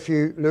then if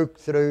you look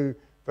through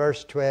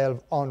verse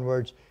 12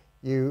 onwards,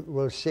 you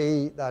will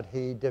see that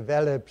he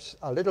develops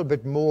a little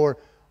bit more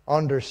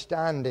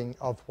understanding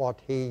of what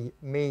he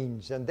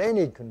means. And then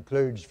he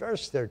concludes,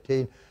 verse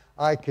 13,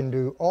 I can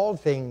do all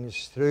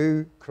things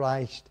through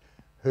Christ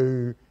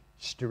who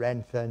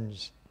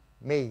strengthens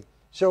me.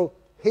 So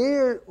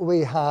here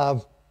we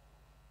have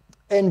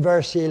in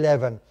verse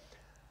 11,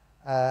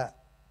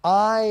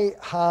 I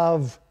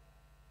have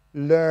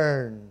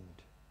learned.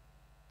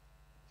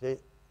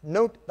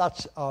 Note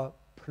that's a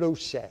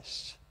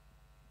process.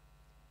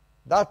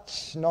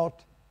 That's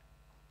not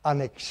an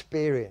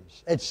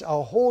experience. It's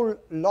a whole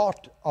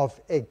lot of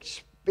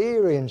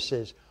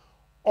experiences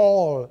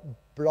all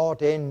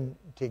brought in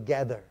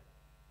together.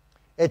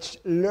 It's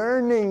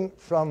learning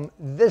from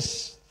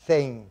this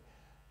thing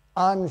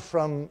and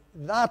from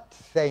that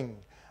thing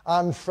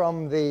and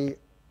from the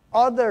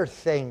other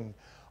thing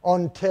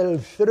until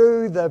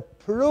through the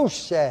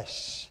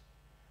process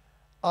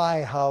I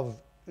have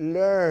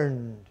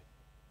learned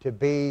to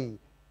be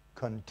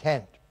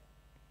content.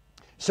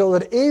 So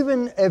that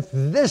even if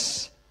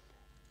this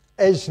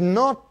is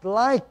not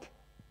like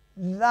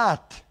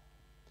that,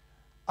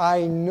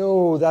 I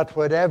know that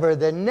whatever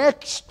the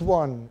next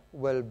one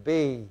will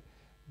be,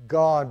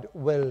 God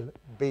will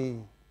be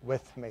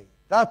with me.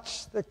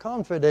 That's the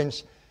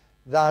confidence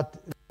that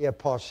the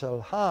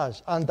apostle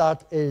has, and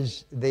that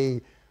is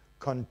the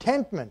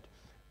contentment.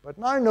 But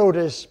now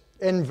notice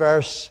in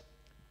verse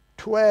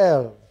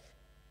 12,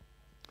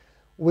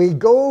 we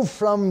go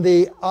from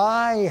the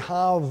I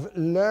have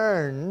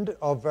learned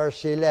of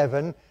verse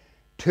 11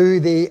 to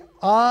the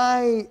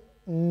I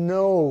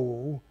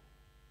know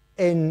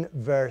in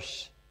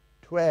verse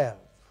 12.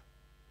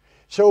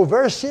 So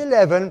verse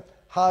 11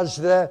 has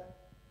the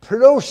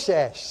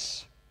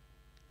process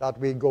that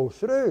we go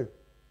through.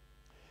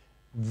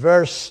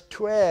 Verse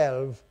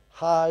 12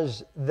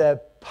 has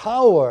the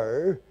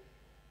power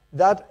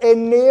that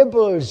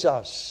enables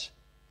us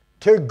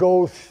to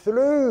go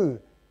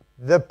through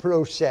the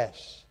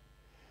process.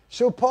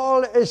 So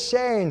Paul is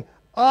saying,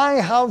 I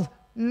have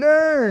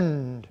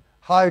learned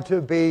how to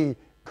be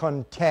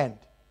content.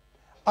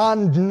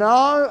 And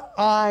now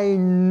I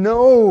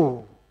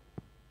know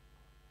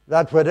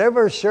that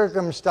whatever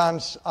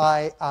circumstance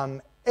I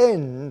am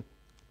in,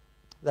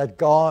 that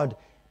God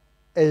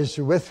is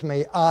with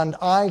me, and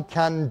I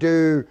can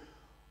do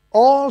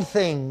all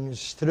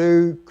things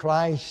through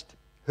Christ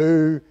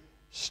who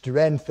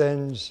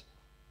strengthens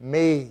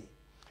me.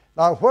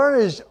 Now, where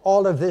is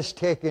all of this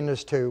taking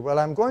us to? Well,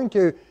 I'm going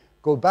to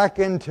go back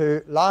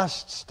into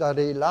last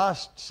study,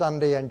 last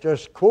Sunday, and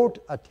just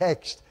quote a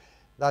text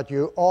that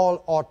you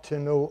all ought to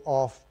know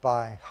off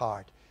by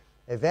heart.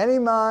 If any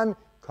man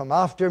come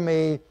after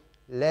me,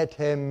 let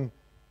him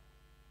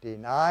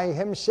deny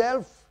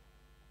himself,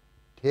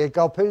 take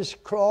up his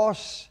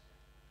cross,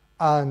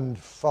 and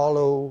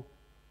follow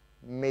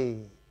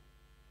me.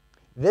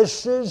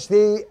 This is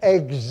the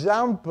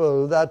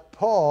example that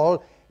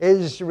Paul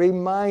is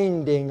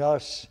reminding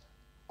us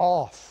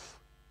of.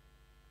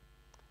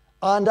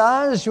 And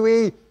as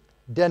we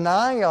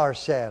deny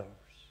ourselves,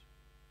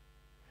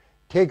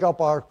 take up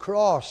our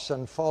cross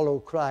and follow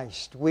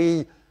Christ,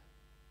 we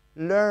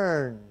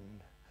learn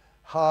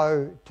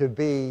how to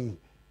be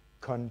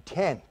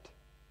content,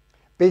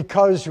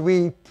 because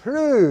we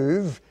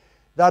prove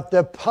that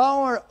the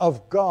power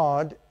of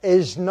God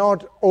is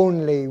not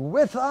only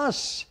with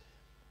us,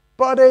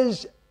 but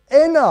is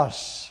in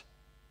us.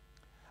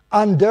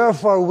 And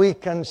therefore we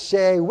can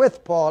say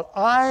with Paul,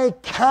 I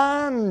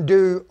can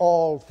do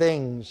all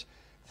things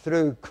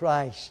through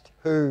Christ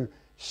who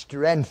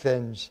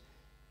strengthens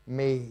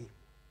me.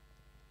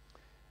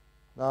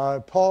 Now,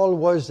 Paul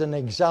was an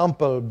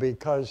example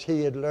because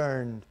he had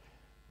learned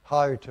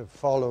how to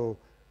follow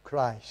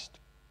Christ.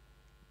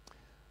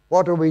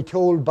 What are we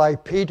told by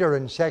Peter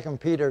in 2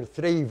 Peter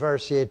 3,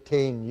 verse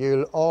 18?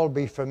 You'll all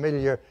be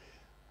familiar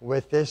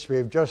with this.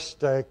 We've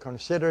just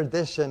considered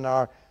this in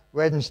our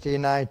Wednesday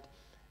night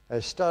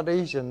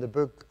studies in the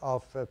book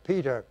of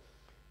Peter.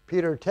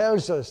 Peter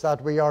tells us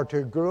that we are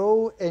to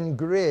grow in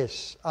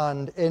grace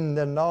and in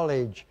the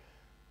knowledge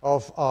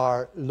of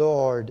our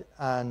Lord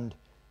and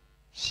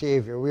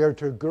Savior. We are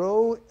to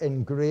grow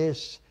in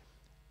grace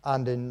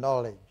and in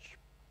knowledge.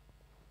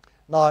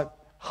 Now,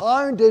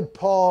 how did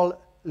Paul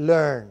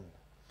learn?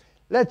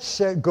 Let's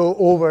go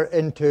over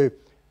into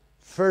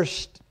 1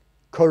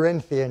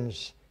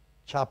 Corinthians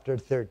chapter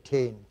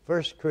 13.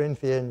 1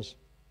 Corinthians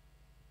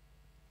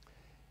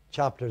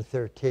chapter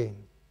 13.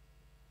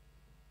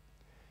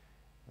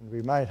 And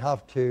we might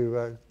have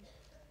to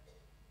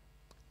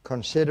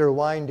consider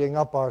winding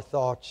up our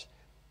thoughts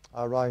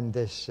around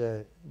this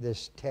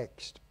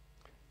text.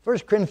 1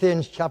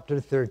 Corinthians chapter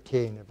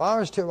 13. If I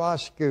was to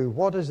ask you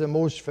what is the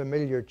most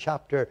familiar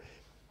chapter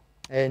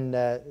in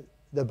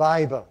the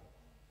Bible,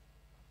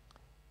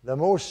 the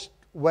most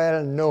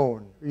well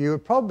known, you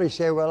would probably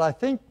say, well, I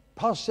think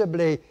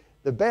possibly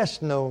the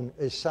best known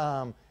is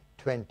Psalm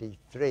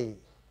 23.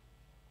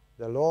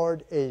 The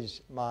Lord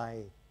is my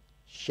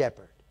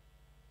shepherd.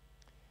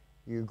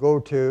 You go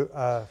to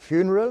a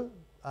funeral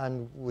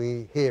and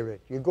we hear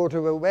it. You go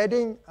to a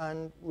wedding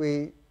and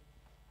we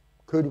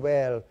could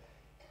well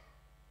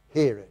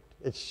hear it.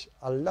 It's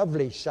a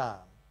lovely psalm.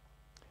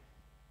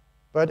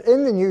 But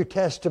in the New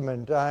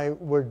Testament, I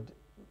would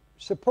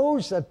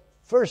suppose that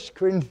 1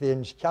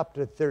 Corinthians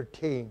chapter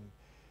 13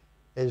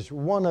 is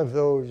one of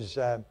those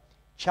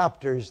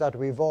chapters that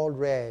we've all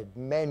read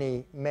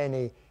many,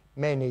 many,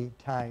 many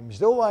times.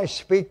 Though I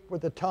speak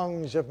with the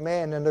tongues of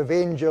men and of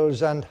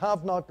angels and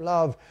have not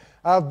love,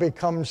 I've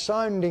become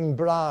sounding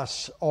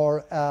brass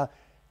or a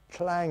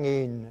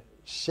clanging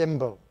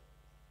cymbal.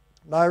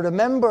 Now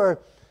remember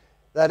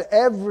that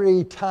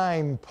every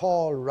time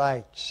Paul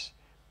writes,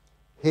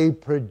 he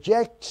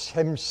projects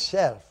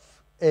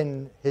himself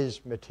in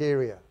his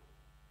material.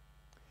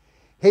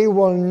 He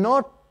will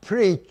not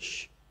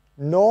preach,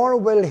 nor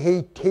will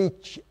he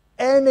teach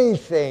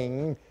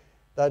anything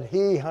that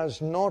he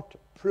has not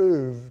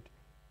proved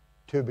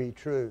to be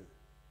true.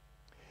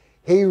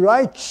 He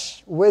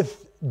writes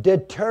with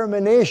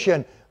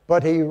determination,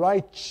 but he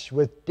writes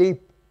with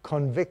deep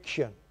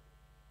conviction.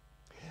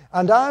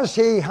 And as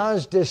he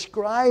has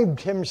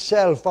described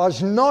himself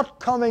as not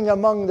coming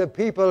among the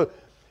people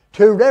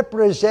to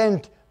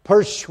represent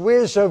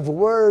persuasive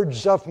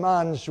words of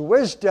man's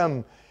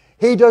wisdom,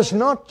 he does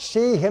not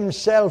see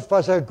himself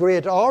as a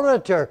great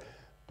orator,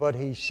 but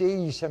he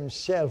sees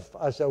himself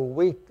as a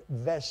weak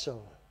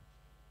vessel,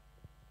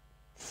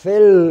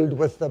 filled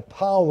with the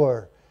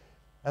power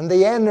and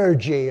the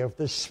energy of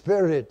the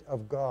Spirit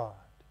of God.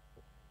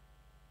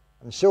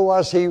 And so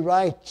as he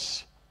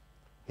writes,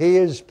 he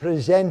is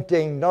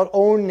presenting not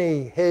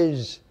only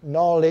his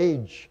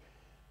knowledge,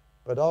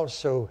 but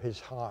also his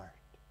heart.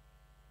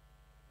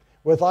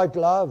 Without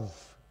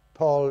love,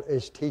 Paul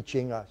is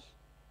teaching us,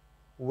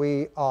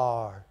 we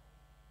are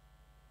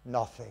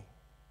nothing.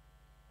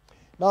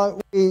 Now,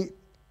 we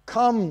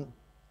come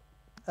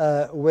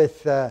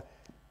with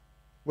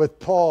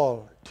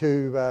Paul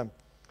to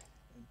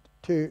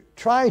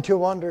try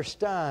to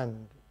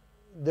understand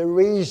the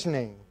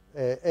reasoning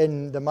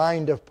in the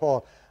mind of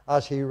Paul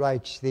as he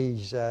writes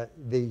these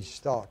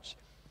thoughts.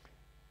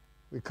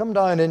 We come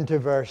down into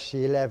verse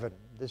 11.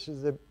 This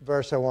is the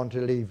verse I want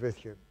to leave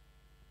with you.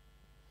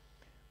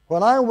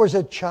 When I was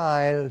a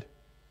child,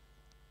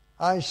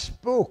 I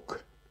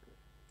spoke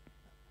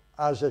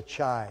as a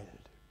child.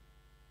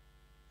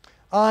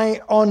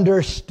 I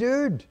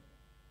understood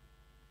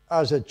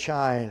as a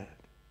child.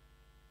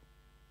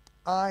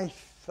 I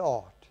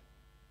thought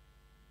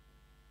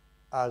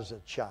as a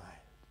child.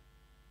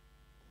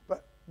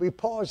 But we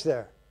pause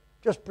there,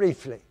 just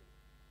briefly.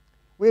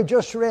 We've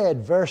just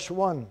read verse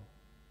 1.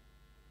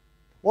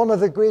 One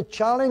of the great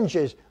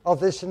challenges of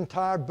this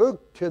entire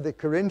book to the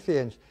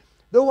Corinthians.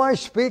 Though I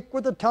speak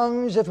with the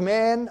tongues of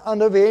men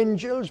and of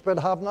angels, but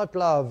have not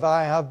love,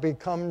 I have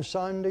become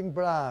sounding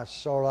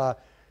brass or a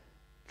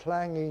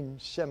clanging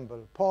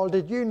cymbal. Paul,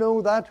 did you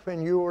know that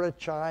when you were a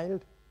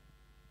child?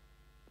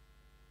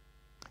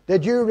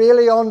 Did you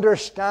really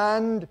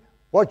understand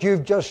what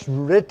you've just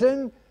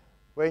written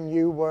when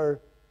you were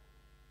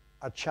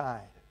a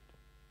child?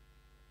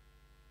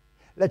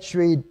 Let's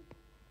read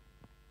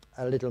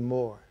a little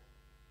more.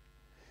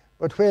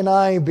 But when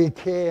I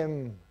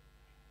became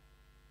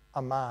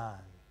a man.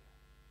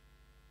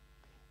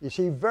 You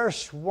see,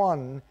 verse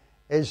 1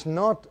 is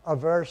not a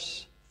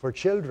verse for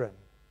children.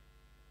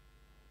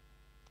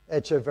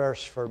 It's a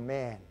verse for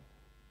men.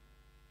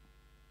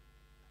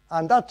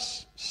 And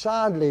that's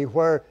sadly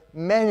where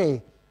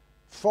many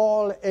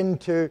fall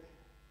into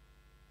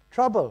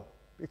trouble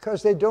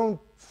because they don't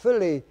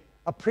fully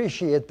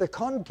appreciate the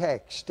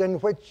context in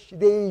which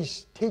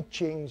these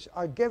teachings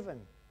are given.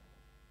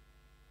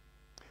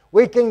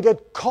 We can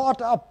get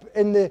caught up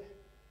in the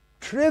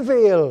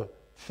trivial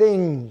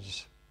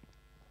things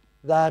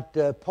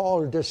that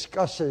Paul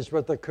discusses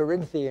with the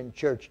Corinthian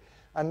church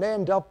and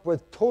end up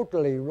with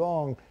totally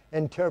wrong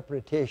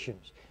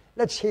interpretations.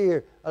 Let's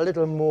hear a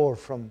little more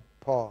from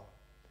Paul.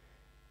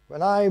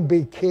 When I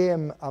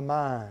became a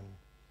man,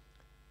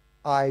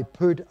 I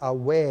put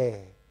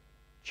away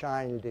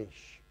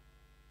childish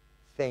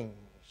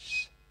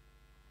things.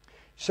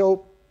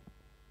 So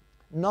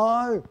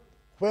now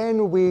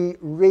when we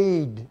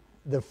read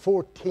the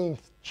 14th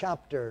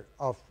chapter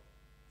of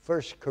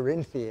 1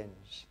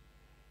 Corinthians,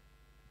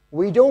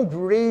 we don't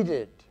read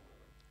it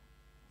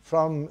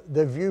from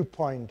the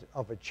viewpoint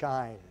of a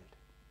child.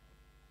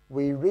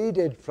 We read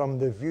it from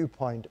the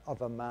viewpoint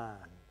of a man.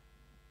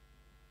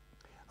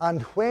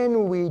 And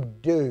when we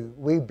do,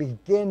 we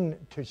begin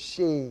to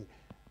see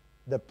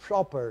the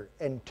proper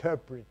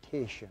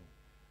interpretation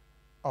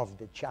of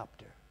the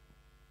chapter.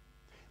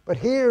 But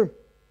here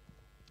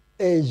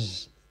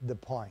is the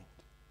point.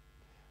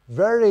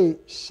 Very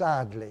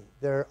sadly,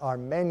 there are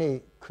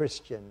many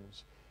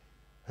Christians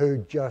who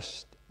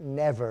just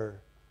never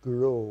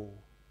grow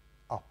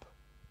up.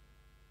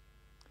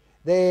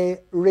 They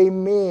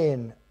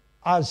remain,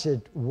 as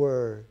it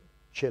were,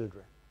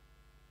 children.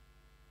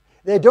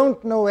 They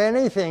don't know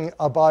anything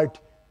about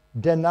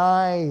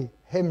deny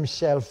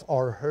himself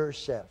or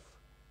herself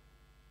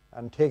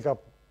and take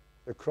up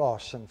the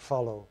cross and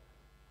follow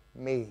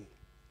me.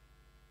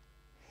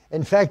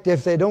 In fact,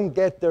 if they don't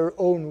get their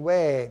own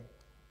way,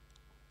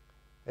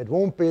 it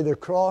won't be the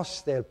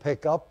cross they'll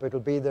pick up, it'll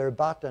be their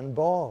bat and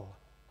ball.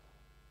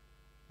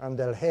 And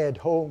they'll head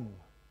home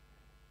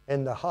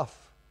in the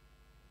huff,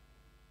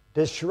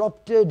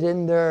 disrupted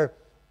in their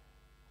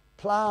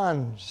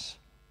plans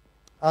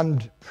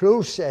and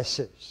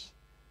processes.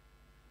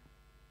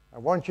 I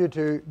want you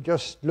to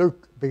just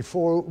look,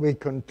 before we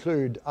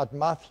conclude, at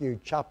Matthew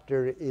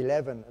chapter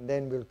 11, and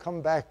then we'll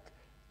come back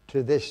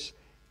to this,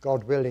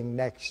 God willing,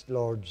 next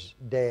Lord's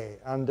Day.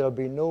 And there'll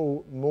be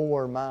no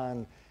more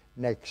man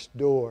next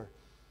door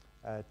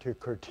to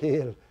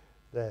curtail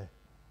the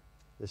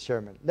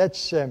sermon.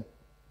 Let's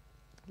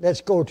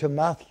go to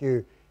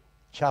Matthew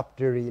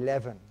chapter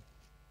 11.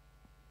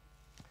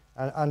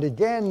 And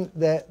again,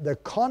 the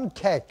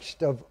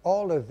context of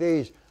all of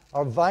these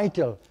are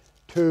vital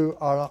to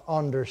our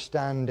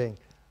understanding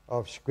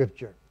of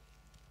Scripture.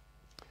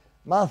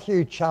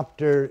 Matthew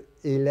chapter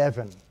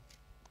 11.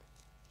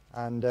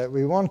 And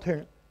we want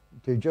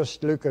to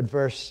just look at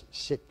verse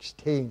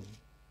 16.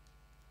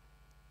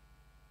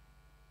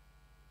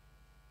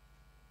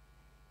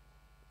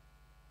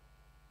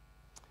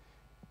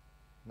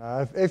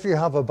 Now, if you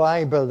have a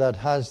Bible that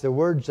has the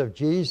words of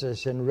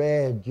Jesus in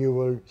red, you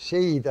will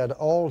see that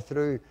all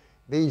through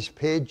these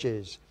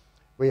pages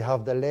we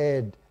have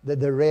the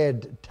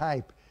red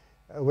type,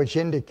 which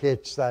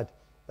indicates that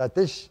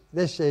this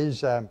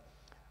is a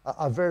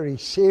very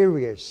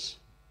serious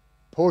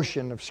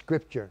portion of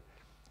Scripture.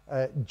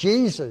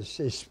 Jesus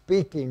is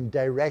speaking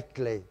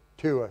directly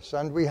to us,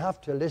 and we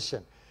have to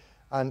listen.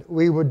 And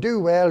we would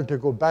do well to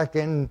go back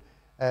in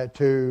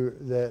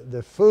to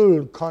the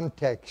full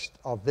context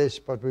of this,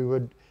 but we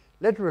would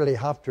literally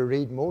have to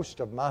read most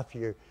of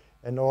Matthew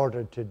in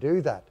order to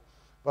do that.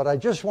 But I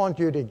just want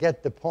you to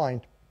get the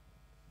point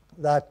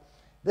that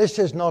this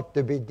is not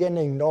the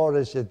beginning, nor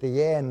is it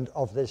the end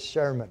of this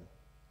sermon.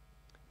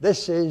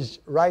 This is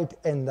right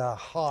in the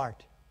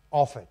heart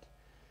of it.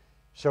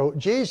 So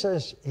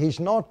Jesus, he's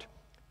not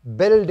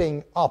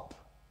building up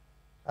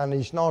and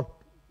he's not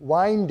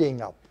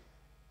winding up.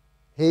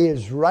 He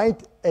is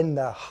right in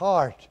the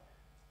heart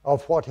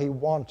of what he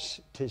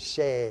wants to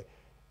say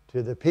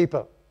to the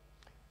people.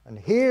 And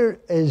here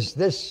is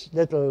this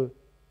little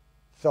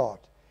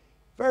thought.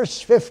 Verse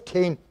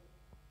 15,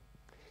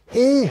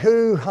 he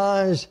who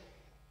has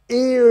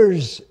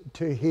ears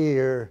to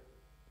hear,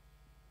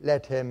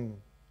 let him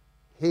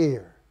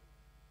hear.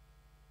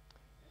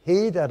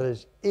 He that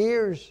has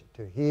ears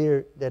to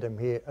hear, let him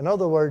hear. In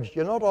other words,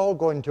 you're not all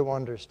going to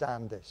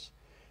understand this.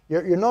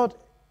 You're not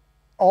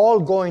all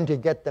going to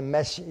get the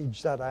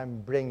message that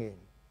I'm bringing.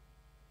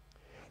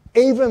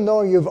 Even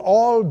though you've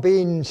all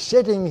been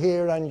sitting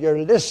here and you're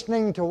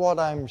listening to what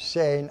I'm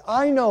saying,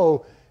 I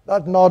know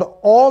that not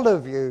all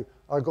of you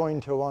are going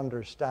to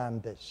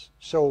understand this.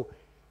 So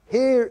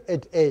here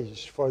it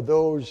is for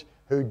those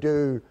who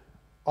do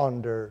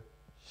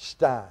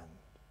understand.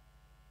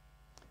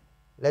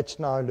 Let's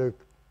now look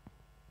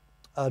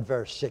at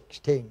verse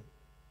 16.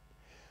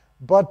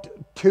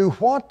 But to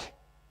what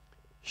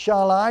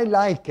shall I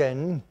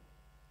liken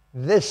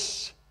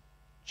this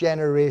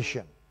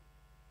generation?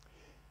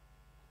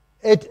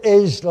 It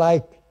is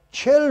like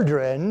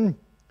children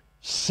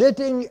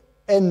sitting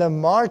in the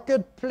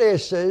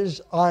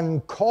marketplaces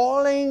and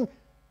calling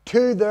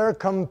to their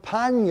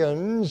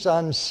companions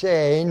and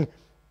saying,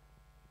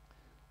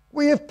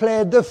 we have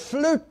played the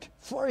flute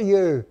for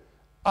you,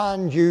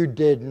 and you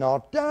did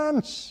not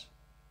dance.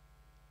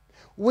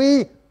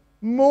 We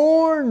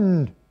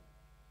mourned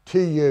to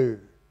you,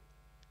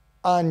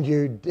 and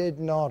you did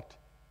not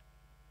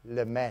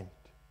lament.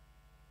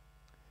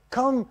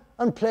 Come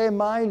and play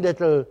my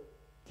little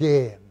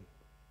game.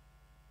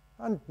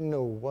 And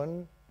no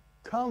one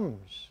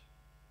comes.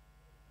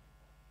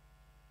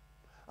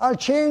 I'll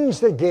change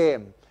the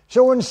game.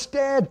 So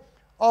instead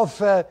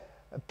of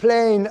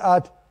playing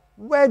at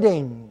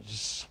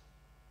weddings,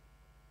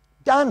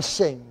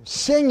 dancing,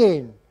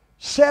 singing,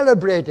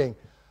 celebrating,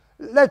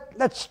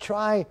 let's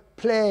try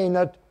playing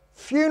at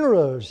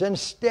funerals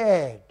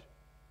instead.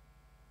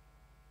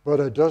 But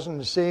it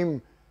doesn't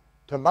seem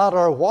to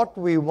matter what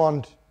we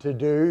want to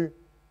do.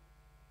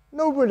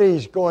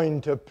 Nobody's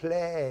going to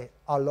play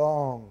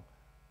along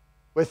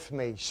with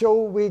me.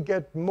 So we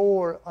get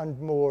more and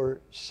more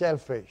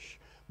selfish,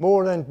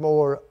 more and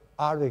more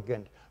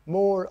arrogant,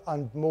 more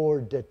and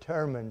more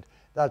determined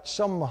that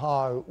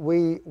somehow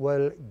we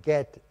will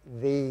get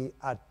the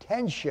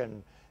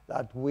attention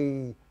that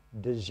we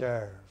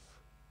deserve.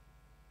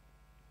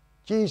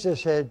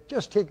 Jesus said,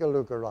 just take a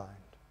look around.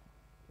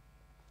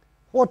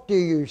 What do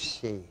you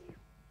see?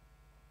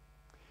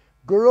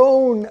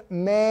 Grown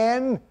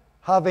men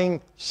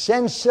having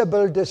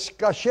sensible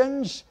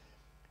discussions,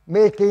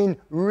 making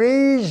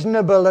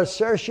reasonable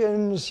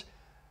assertions,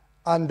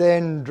 and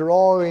then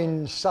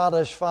drawing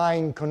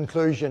satisfying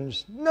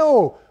conclusions.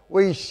 No,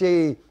 we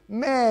see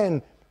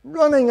men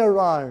running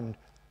around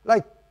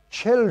like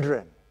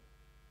children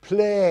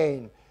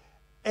playing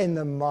in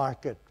the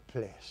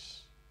marketplace.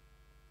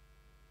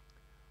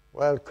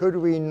 Well, could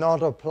we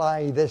not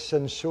apply this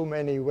in so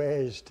many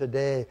ways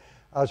today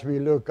as we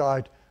look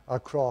out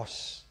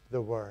across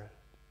the world?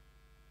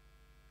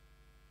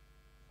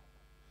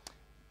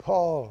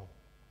 Paul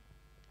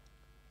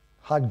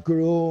had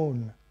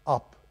grown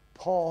up.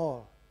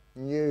 Paul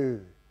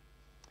knew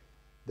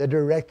the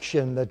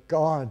direction that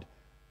God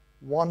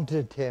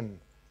wanted him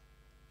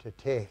to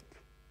take.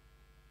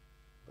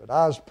 But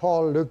as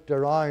Paul looked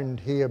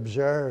around, he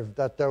observed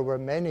that there were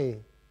many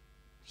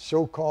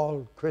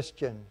so-called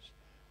Christians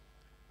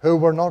who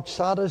were not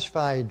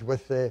satisfied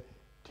with the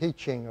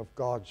teaching of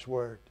God's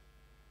Word.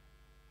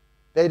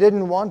 They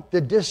didn't want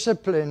the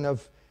discipline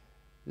of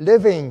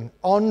living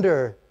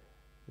under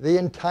the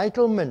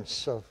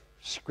entitlements of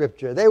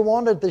Scripture. They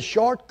wanted the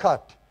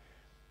shortcut.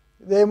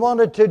 They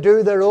wanted to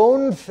do their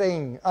own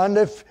thing. And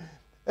if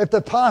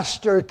the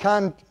pastor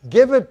can't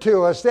give it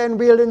to us, then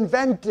we'll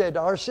invent it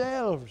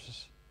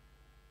ourselves.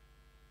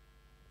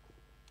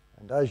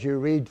 And as you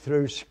read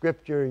through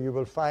Scripture, you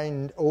will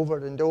find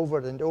over and over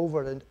and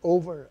over and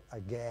over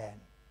again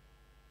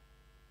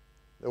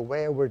the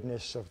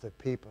waywardness of the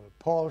people.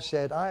 Paul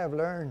said, I have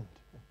learned.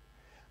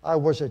 I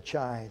was a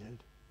child.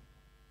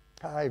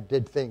 I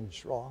did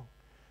things wrong.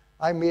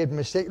 I made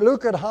mistakes.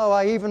 Look at how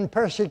I even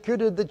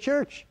persecuted the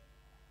church.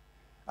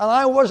 And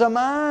I was a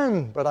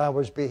man, but I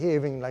was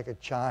behaving like a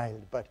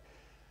child. But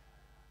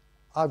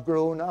I've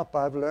grown up.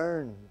 I've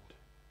learned.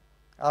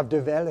 I've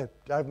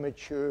developed. I've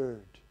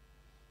matured.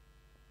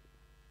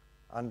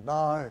 And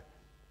now,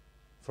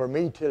 for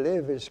me to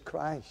live is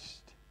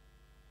Christ.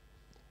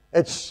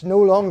 It's no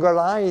longer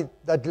I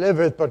that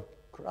liveth, but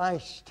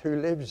Christ who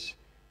lives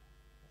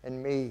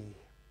in me.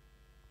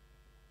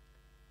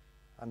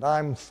 And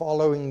I'm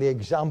following the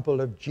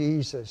example of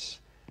Jesus.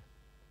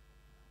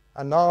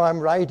 And now I'm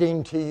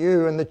writing to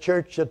you in the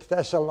church at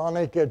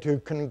Thessalonica to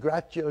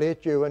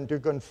congratulate you and to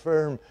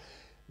confirm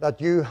that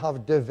you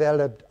have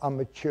developed a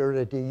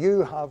maturity.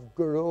 You have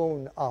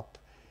grown up.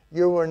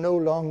 You are no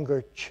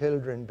longer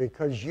children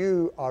because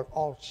you are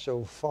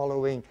also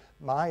following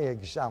my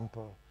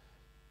example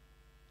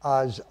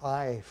as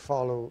I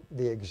follow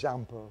the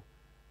example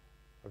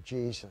of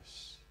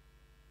Jesus.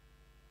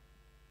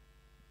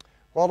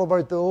 What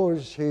about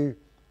those who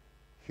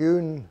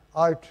hewn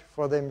out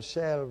for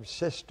themselves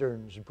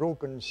cisterns,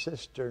 broken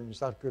cisterns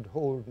that could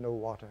hold no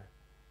water?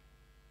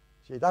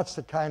 See, that's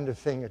the kind of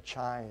thing a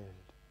child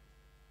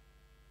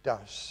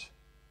does.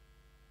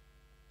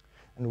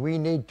 And we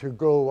need to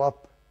grow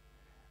up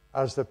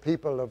as the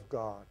people of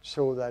God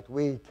so that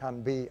we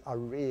can be a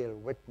real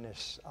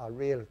witness, a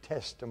real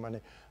testimony,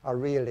 a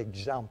real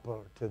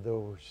example to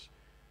those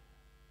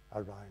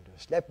around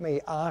us. Let me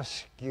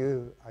ask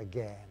you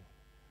again.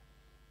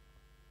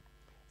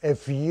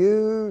 If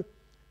you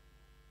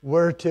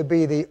were to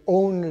be the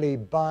only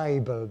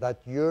Bible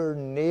that your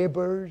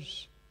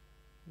neighbors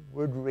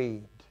would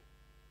read,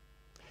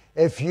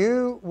 if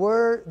you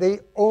were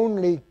the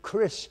only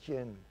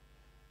Christian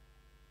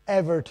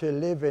ever to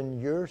live in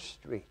your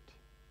street,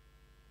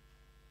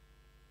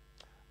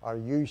 are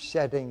you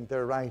setting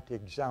the right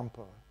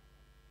example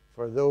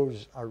for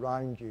those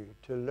around you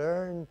to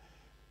learn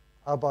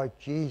about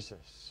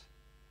Jesus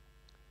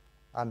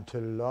and to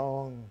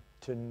long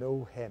to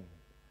know Him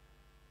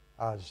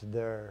as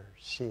their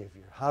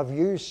Savior? Have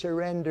you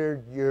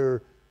surrendered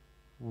your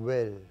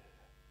will?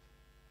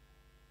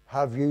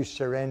 Have you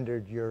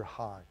surrendered your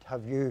heart?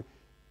 Have you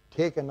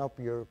taken up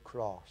your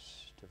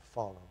cross to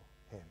follow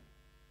Him?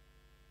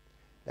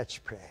 Let's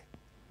pray.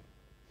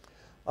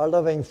 Our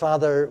loving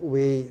Father,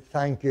 we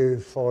thank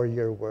you for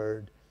your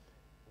word.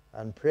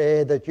 and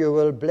pray that you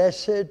will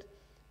bless it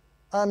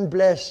and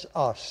bless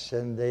us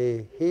in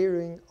the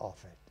hearing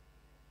of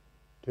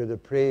it. To the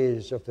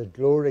praise of the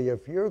glory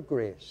of your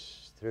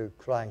grace, through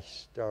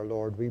Christ our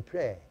Lord, we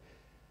pray.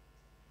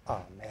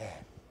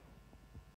 Amen.